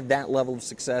have had that level of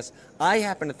success? I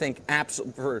happen to think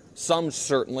for some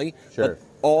certainly, but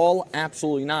all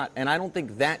absolutely not. And I don't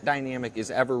think that dynamic is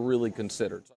ever really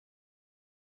considered.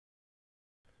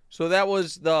 So that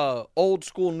was the old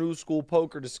school, new school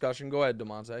poker discussion. Go ahead,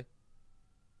 Damonza.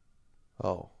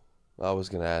 Oh, I was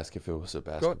going to ask if it was a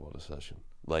basketball discussion,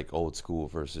 like old school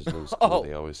versus new school.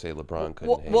 They always say LeBron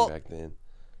couldn't hang back then.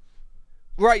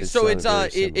 Right, so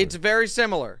it's very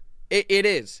similar. It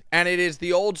is. And it is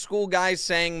the old school guys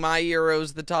saying my era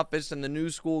is the toughest, and the new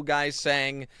school guys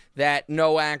saying that,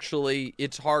 no, actually,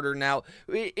 it's harder now.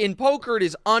 In poker, it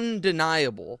is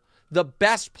undeniable. The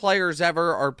best players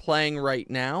ever are playing right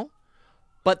now,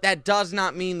 but that does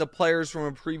not mean the players from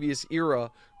a previous era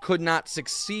could not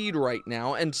succeed right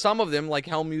now. And some of them, like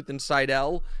Hellmuth and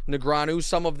Seidel, Negreanu,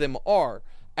 some of them are.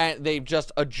 And they've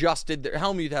just adjusted.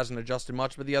 Hellmuth hasn't adjusted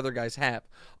much, but the other guys have.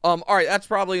 All right, that's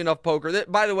probably enough poker.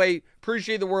 By the way,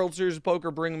 appreciate the World Series of Poker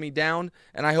bringing me down,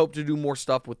 and I hope to do more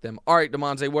stuff with them. All right,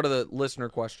 Damonza, what are the listener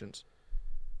questions?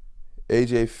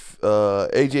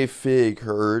 AJ Fig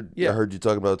heard. I heard you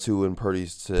talking about it too, and Purdy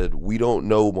said we don't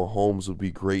know Mahomes would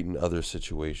be great in other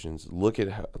situations. Look at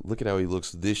how he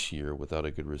looks this year without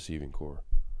a good receiving core.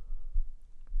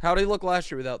 How did he look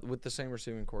last year with the same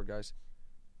receiving core, guys?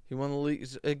 He won the league.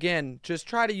 Again, just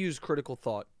try to use critical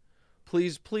thought.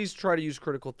 Please try to use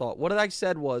critical thought. What I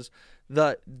said was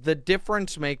the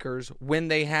difference makers, when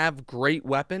they have great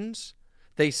weapons,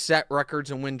 they set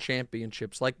records and win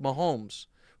championships, like Mahomes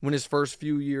when his first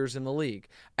few years in the league.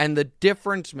 And the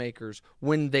difference makers,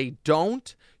 when they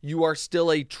don't, you are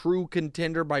still a true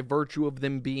contender by virtue of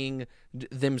them being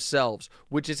themselves,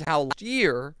 which is how last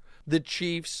year the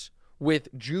Chiefs,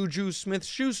 with Juju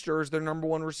Smith-Schuster as their number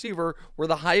one receiver, were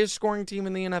the highest scoring team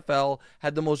in the NFL,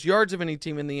 had the most yards of any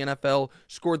team in the NFL,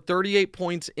 scored 38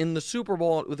 points in the Super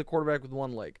Bowl with a quarterback with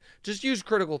one leg. Just use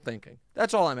critical thinking.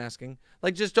 That's all I'm asking.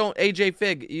 Like, just don't, AJ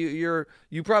Fig,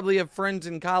 you probably have friends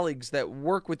and colleagues that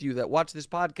work with you that watch this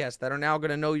podcast that are now going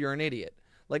to know you're an idiot.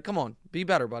 Like, come on, be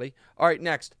better, buddy. All right,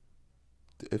 next.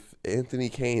 If Anthony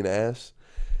Kane asks,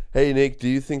 hey, Nick, do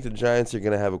you think the Giants are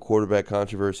going to have a quarterback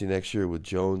controversy next year with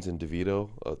Jones and DeVito?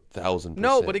 1,000%.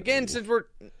 No, but again, so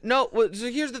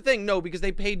here's the thing. No, because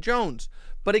they paid Jones.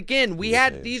 But again,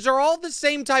 these are all the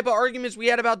same type of arguments we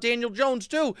had about Daniel Jones,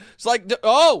 too. It's like,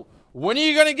 when are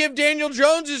you going to give Daniel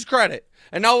Jones his credit?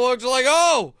 And now folks are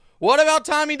like, what about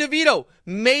Tommy DeVito?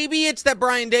 Maybe it's that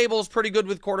Brian Daboll's pretty good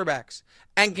with quarterbacks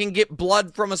and can get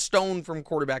blood from a stone from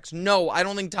quarterbacks. No, I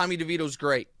don't think Tommy DeVito's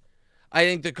great. I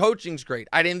think the coaching's great.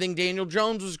 I didn't think Daniel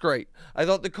Jones was great. I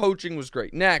thought the coaching was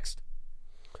great. Next.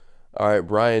 All right,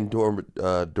 Brian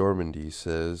Dormandy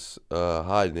says,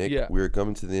 hi, Nick. We're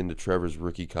coming to the end of Trevor's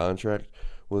rookie contract.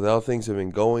 With how things have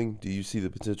been going, do you see the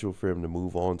potential for him to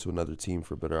move on to another team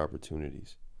for better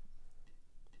opportunities?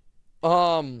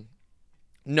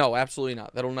 No, absolutely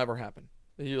not. That'll never happen.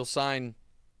 He'll sign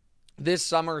this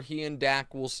summer. He and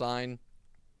Dak will sign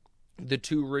the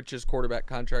two richest quarterback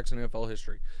contracts in NFL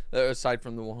history, aside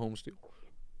from the Mahomes deal.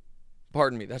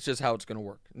 Pardon me. That's just how it's going to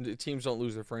work. Teams don't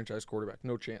lose their franchise quarterback.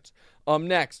 No chance.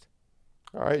 Next.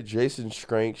 All right. Jason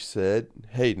Schrank said,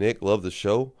 hey, Nick, love the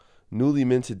show. Newly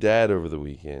minted dad over the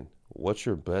weekend. What's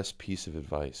your best piece of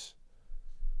advice?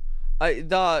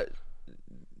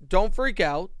 Don't freak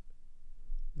out.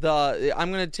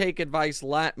 I'm going to take advice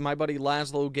my buddy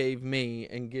Laszlo gave me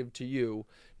and give to you.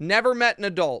 Never met an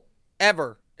adult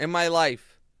ever in my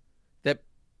life that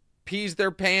pees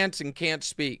their pants and can't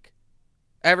speak.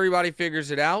 Everybody figures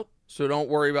it out, so don't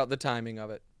worry about the timing of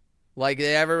it. Like,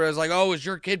 everybody's like, oh, is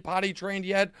your kid potty trained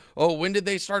yet? Oh, when did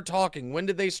they start talking? When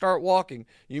did they start walking?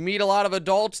 You meet a lot of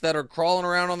adults that are crawling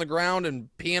around on the ground and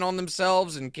peeing on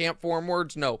themselves and can't form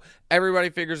words. No, everybody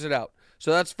figures it out.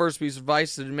 So that's first piece of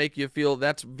advice to make you feel,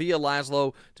 that's via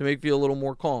Laszlo, to make you feel a little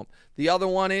more calm. The other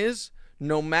one is,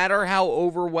 no matter how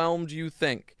overwhelmed you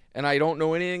think, and I don't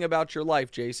know anything about your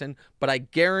life, Jason, but I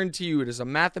guarantee you it is a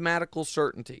mathematical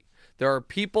certainty. There are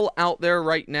people out there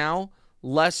right now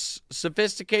less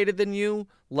sophisticated than you,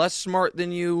 less smart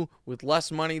than you, with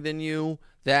less money than you,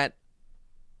 that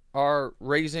are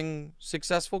raising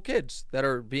successful kids, that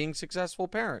are being successful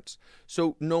parents.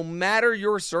 So no matter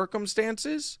your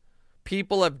circumstances,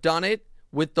 people have done it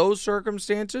with those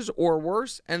circumstances or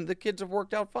worse, and the kids have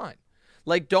worked out fine.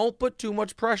 Like, don't put too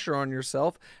much pressure on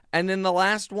yourself. And then the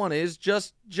last one is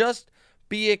just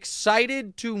be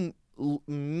excited to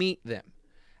meet them.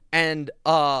 And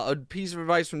a piece of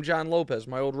advice from John Lopez,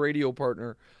 my old radio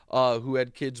partner, who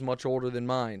had kids much older than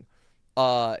mine.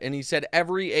 And he said,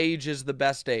 every age is the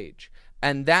best age.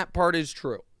 And that part is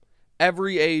true.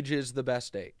 Every age is the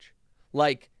best age.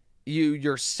 Like,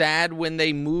 you're sad when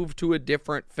they move to a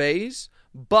different phase,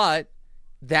 but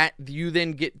that you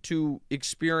then get to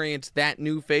experience that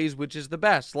new phase, which is the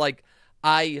best. Like,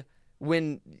 right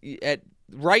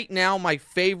now, my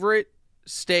favorite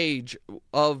stage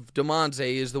of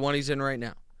Damonza is the one he's in right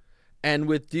now. And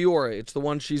with Diora, it's the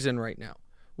one she's in right now.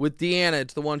 With Deanna,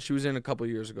 it's the one she was in a couple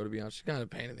years ago, to be honest. She's kind of a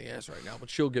pain in the ass right now, but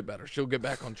she'll get better. She'll get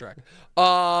back on track.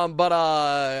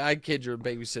 I kid your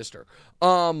baby sister.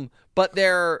 But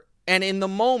and in the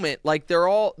moment, like, they're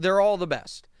all the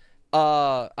best.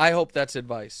 I hope that's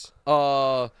advice.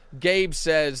 Gabe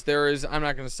says I'm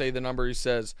not going to say the number he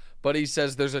says, but he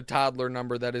says there's a toddler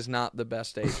number that is not the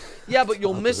best age. Yeah, but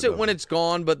you'll miss it when it's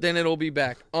gone, but then it'll be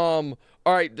back. All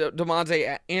right,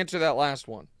 Damonza, answer that last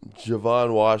one.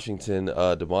 Javon Washington,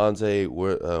 Damonza,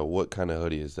 what kind of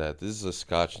hoodie is that? This is a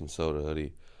Scotch and soda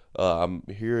hoodie. I'm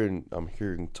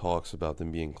hearing talks about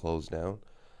them being closed down.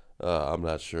 I'm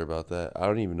not sure about that. I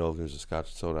don't even know if there's a Scotch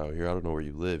and soda out here. I don't know where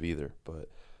you live either, but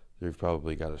they've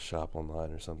probably got a shop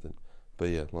online or something. But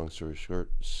yeah, long story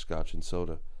short, Scotch and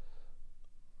soda.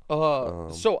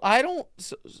 So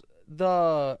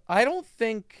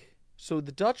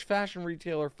the Dutch fashion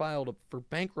retailer filed for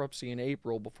bankruptcy in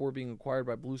April before being acquired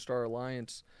by Blue Star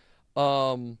Alliance.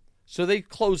 So they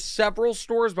closed several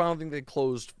stores, but I don't think they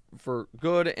closed for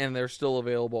good, and they're still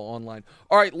available online.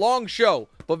 All right, long show,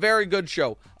 but very good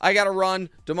show. I got to run.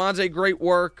 Damonza, great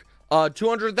work.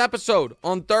 200th episode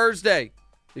on Thursday.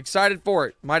 Excited for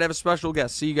it. Might have a special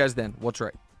guest. See you guys then. What's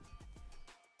right?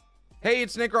 Hey,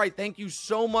 it's Nick Wright. Thank you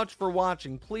so much for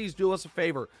watching. Please do us a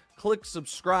favor. Click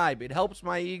subscribe. It helps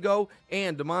my ego,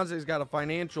 and Damonza's got a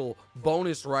financial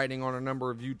bonus writing on a number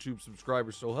of YouTube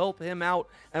subscribers, so help him out.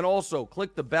 And also,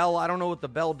 click the bell. I don't know what the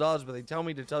bell does, but they tell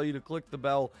me to tell you to click the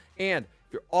bell. And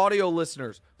if you're audio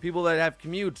listeners, people that have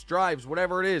commutes, drives,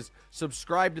 whatever it is,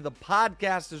 subscribe to the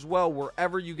podcast as well,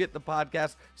 wherever you get the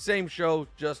podcast. Same show,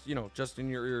 just in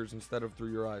your ears instead of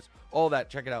through your eyes. All that.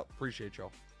 Check it out. Appreciate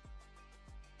y'all.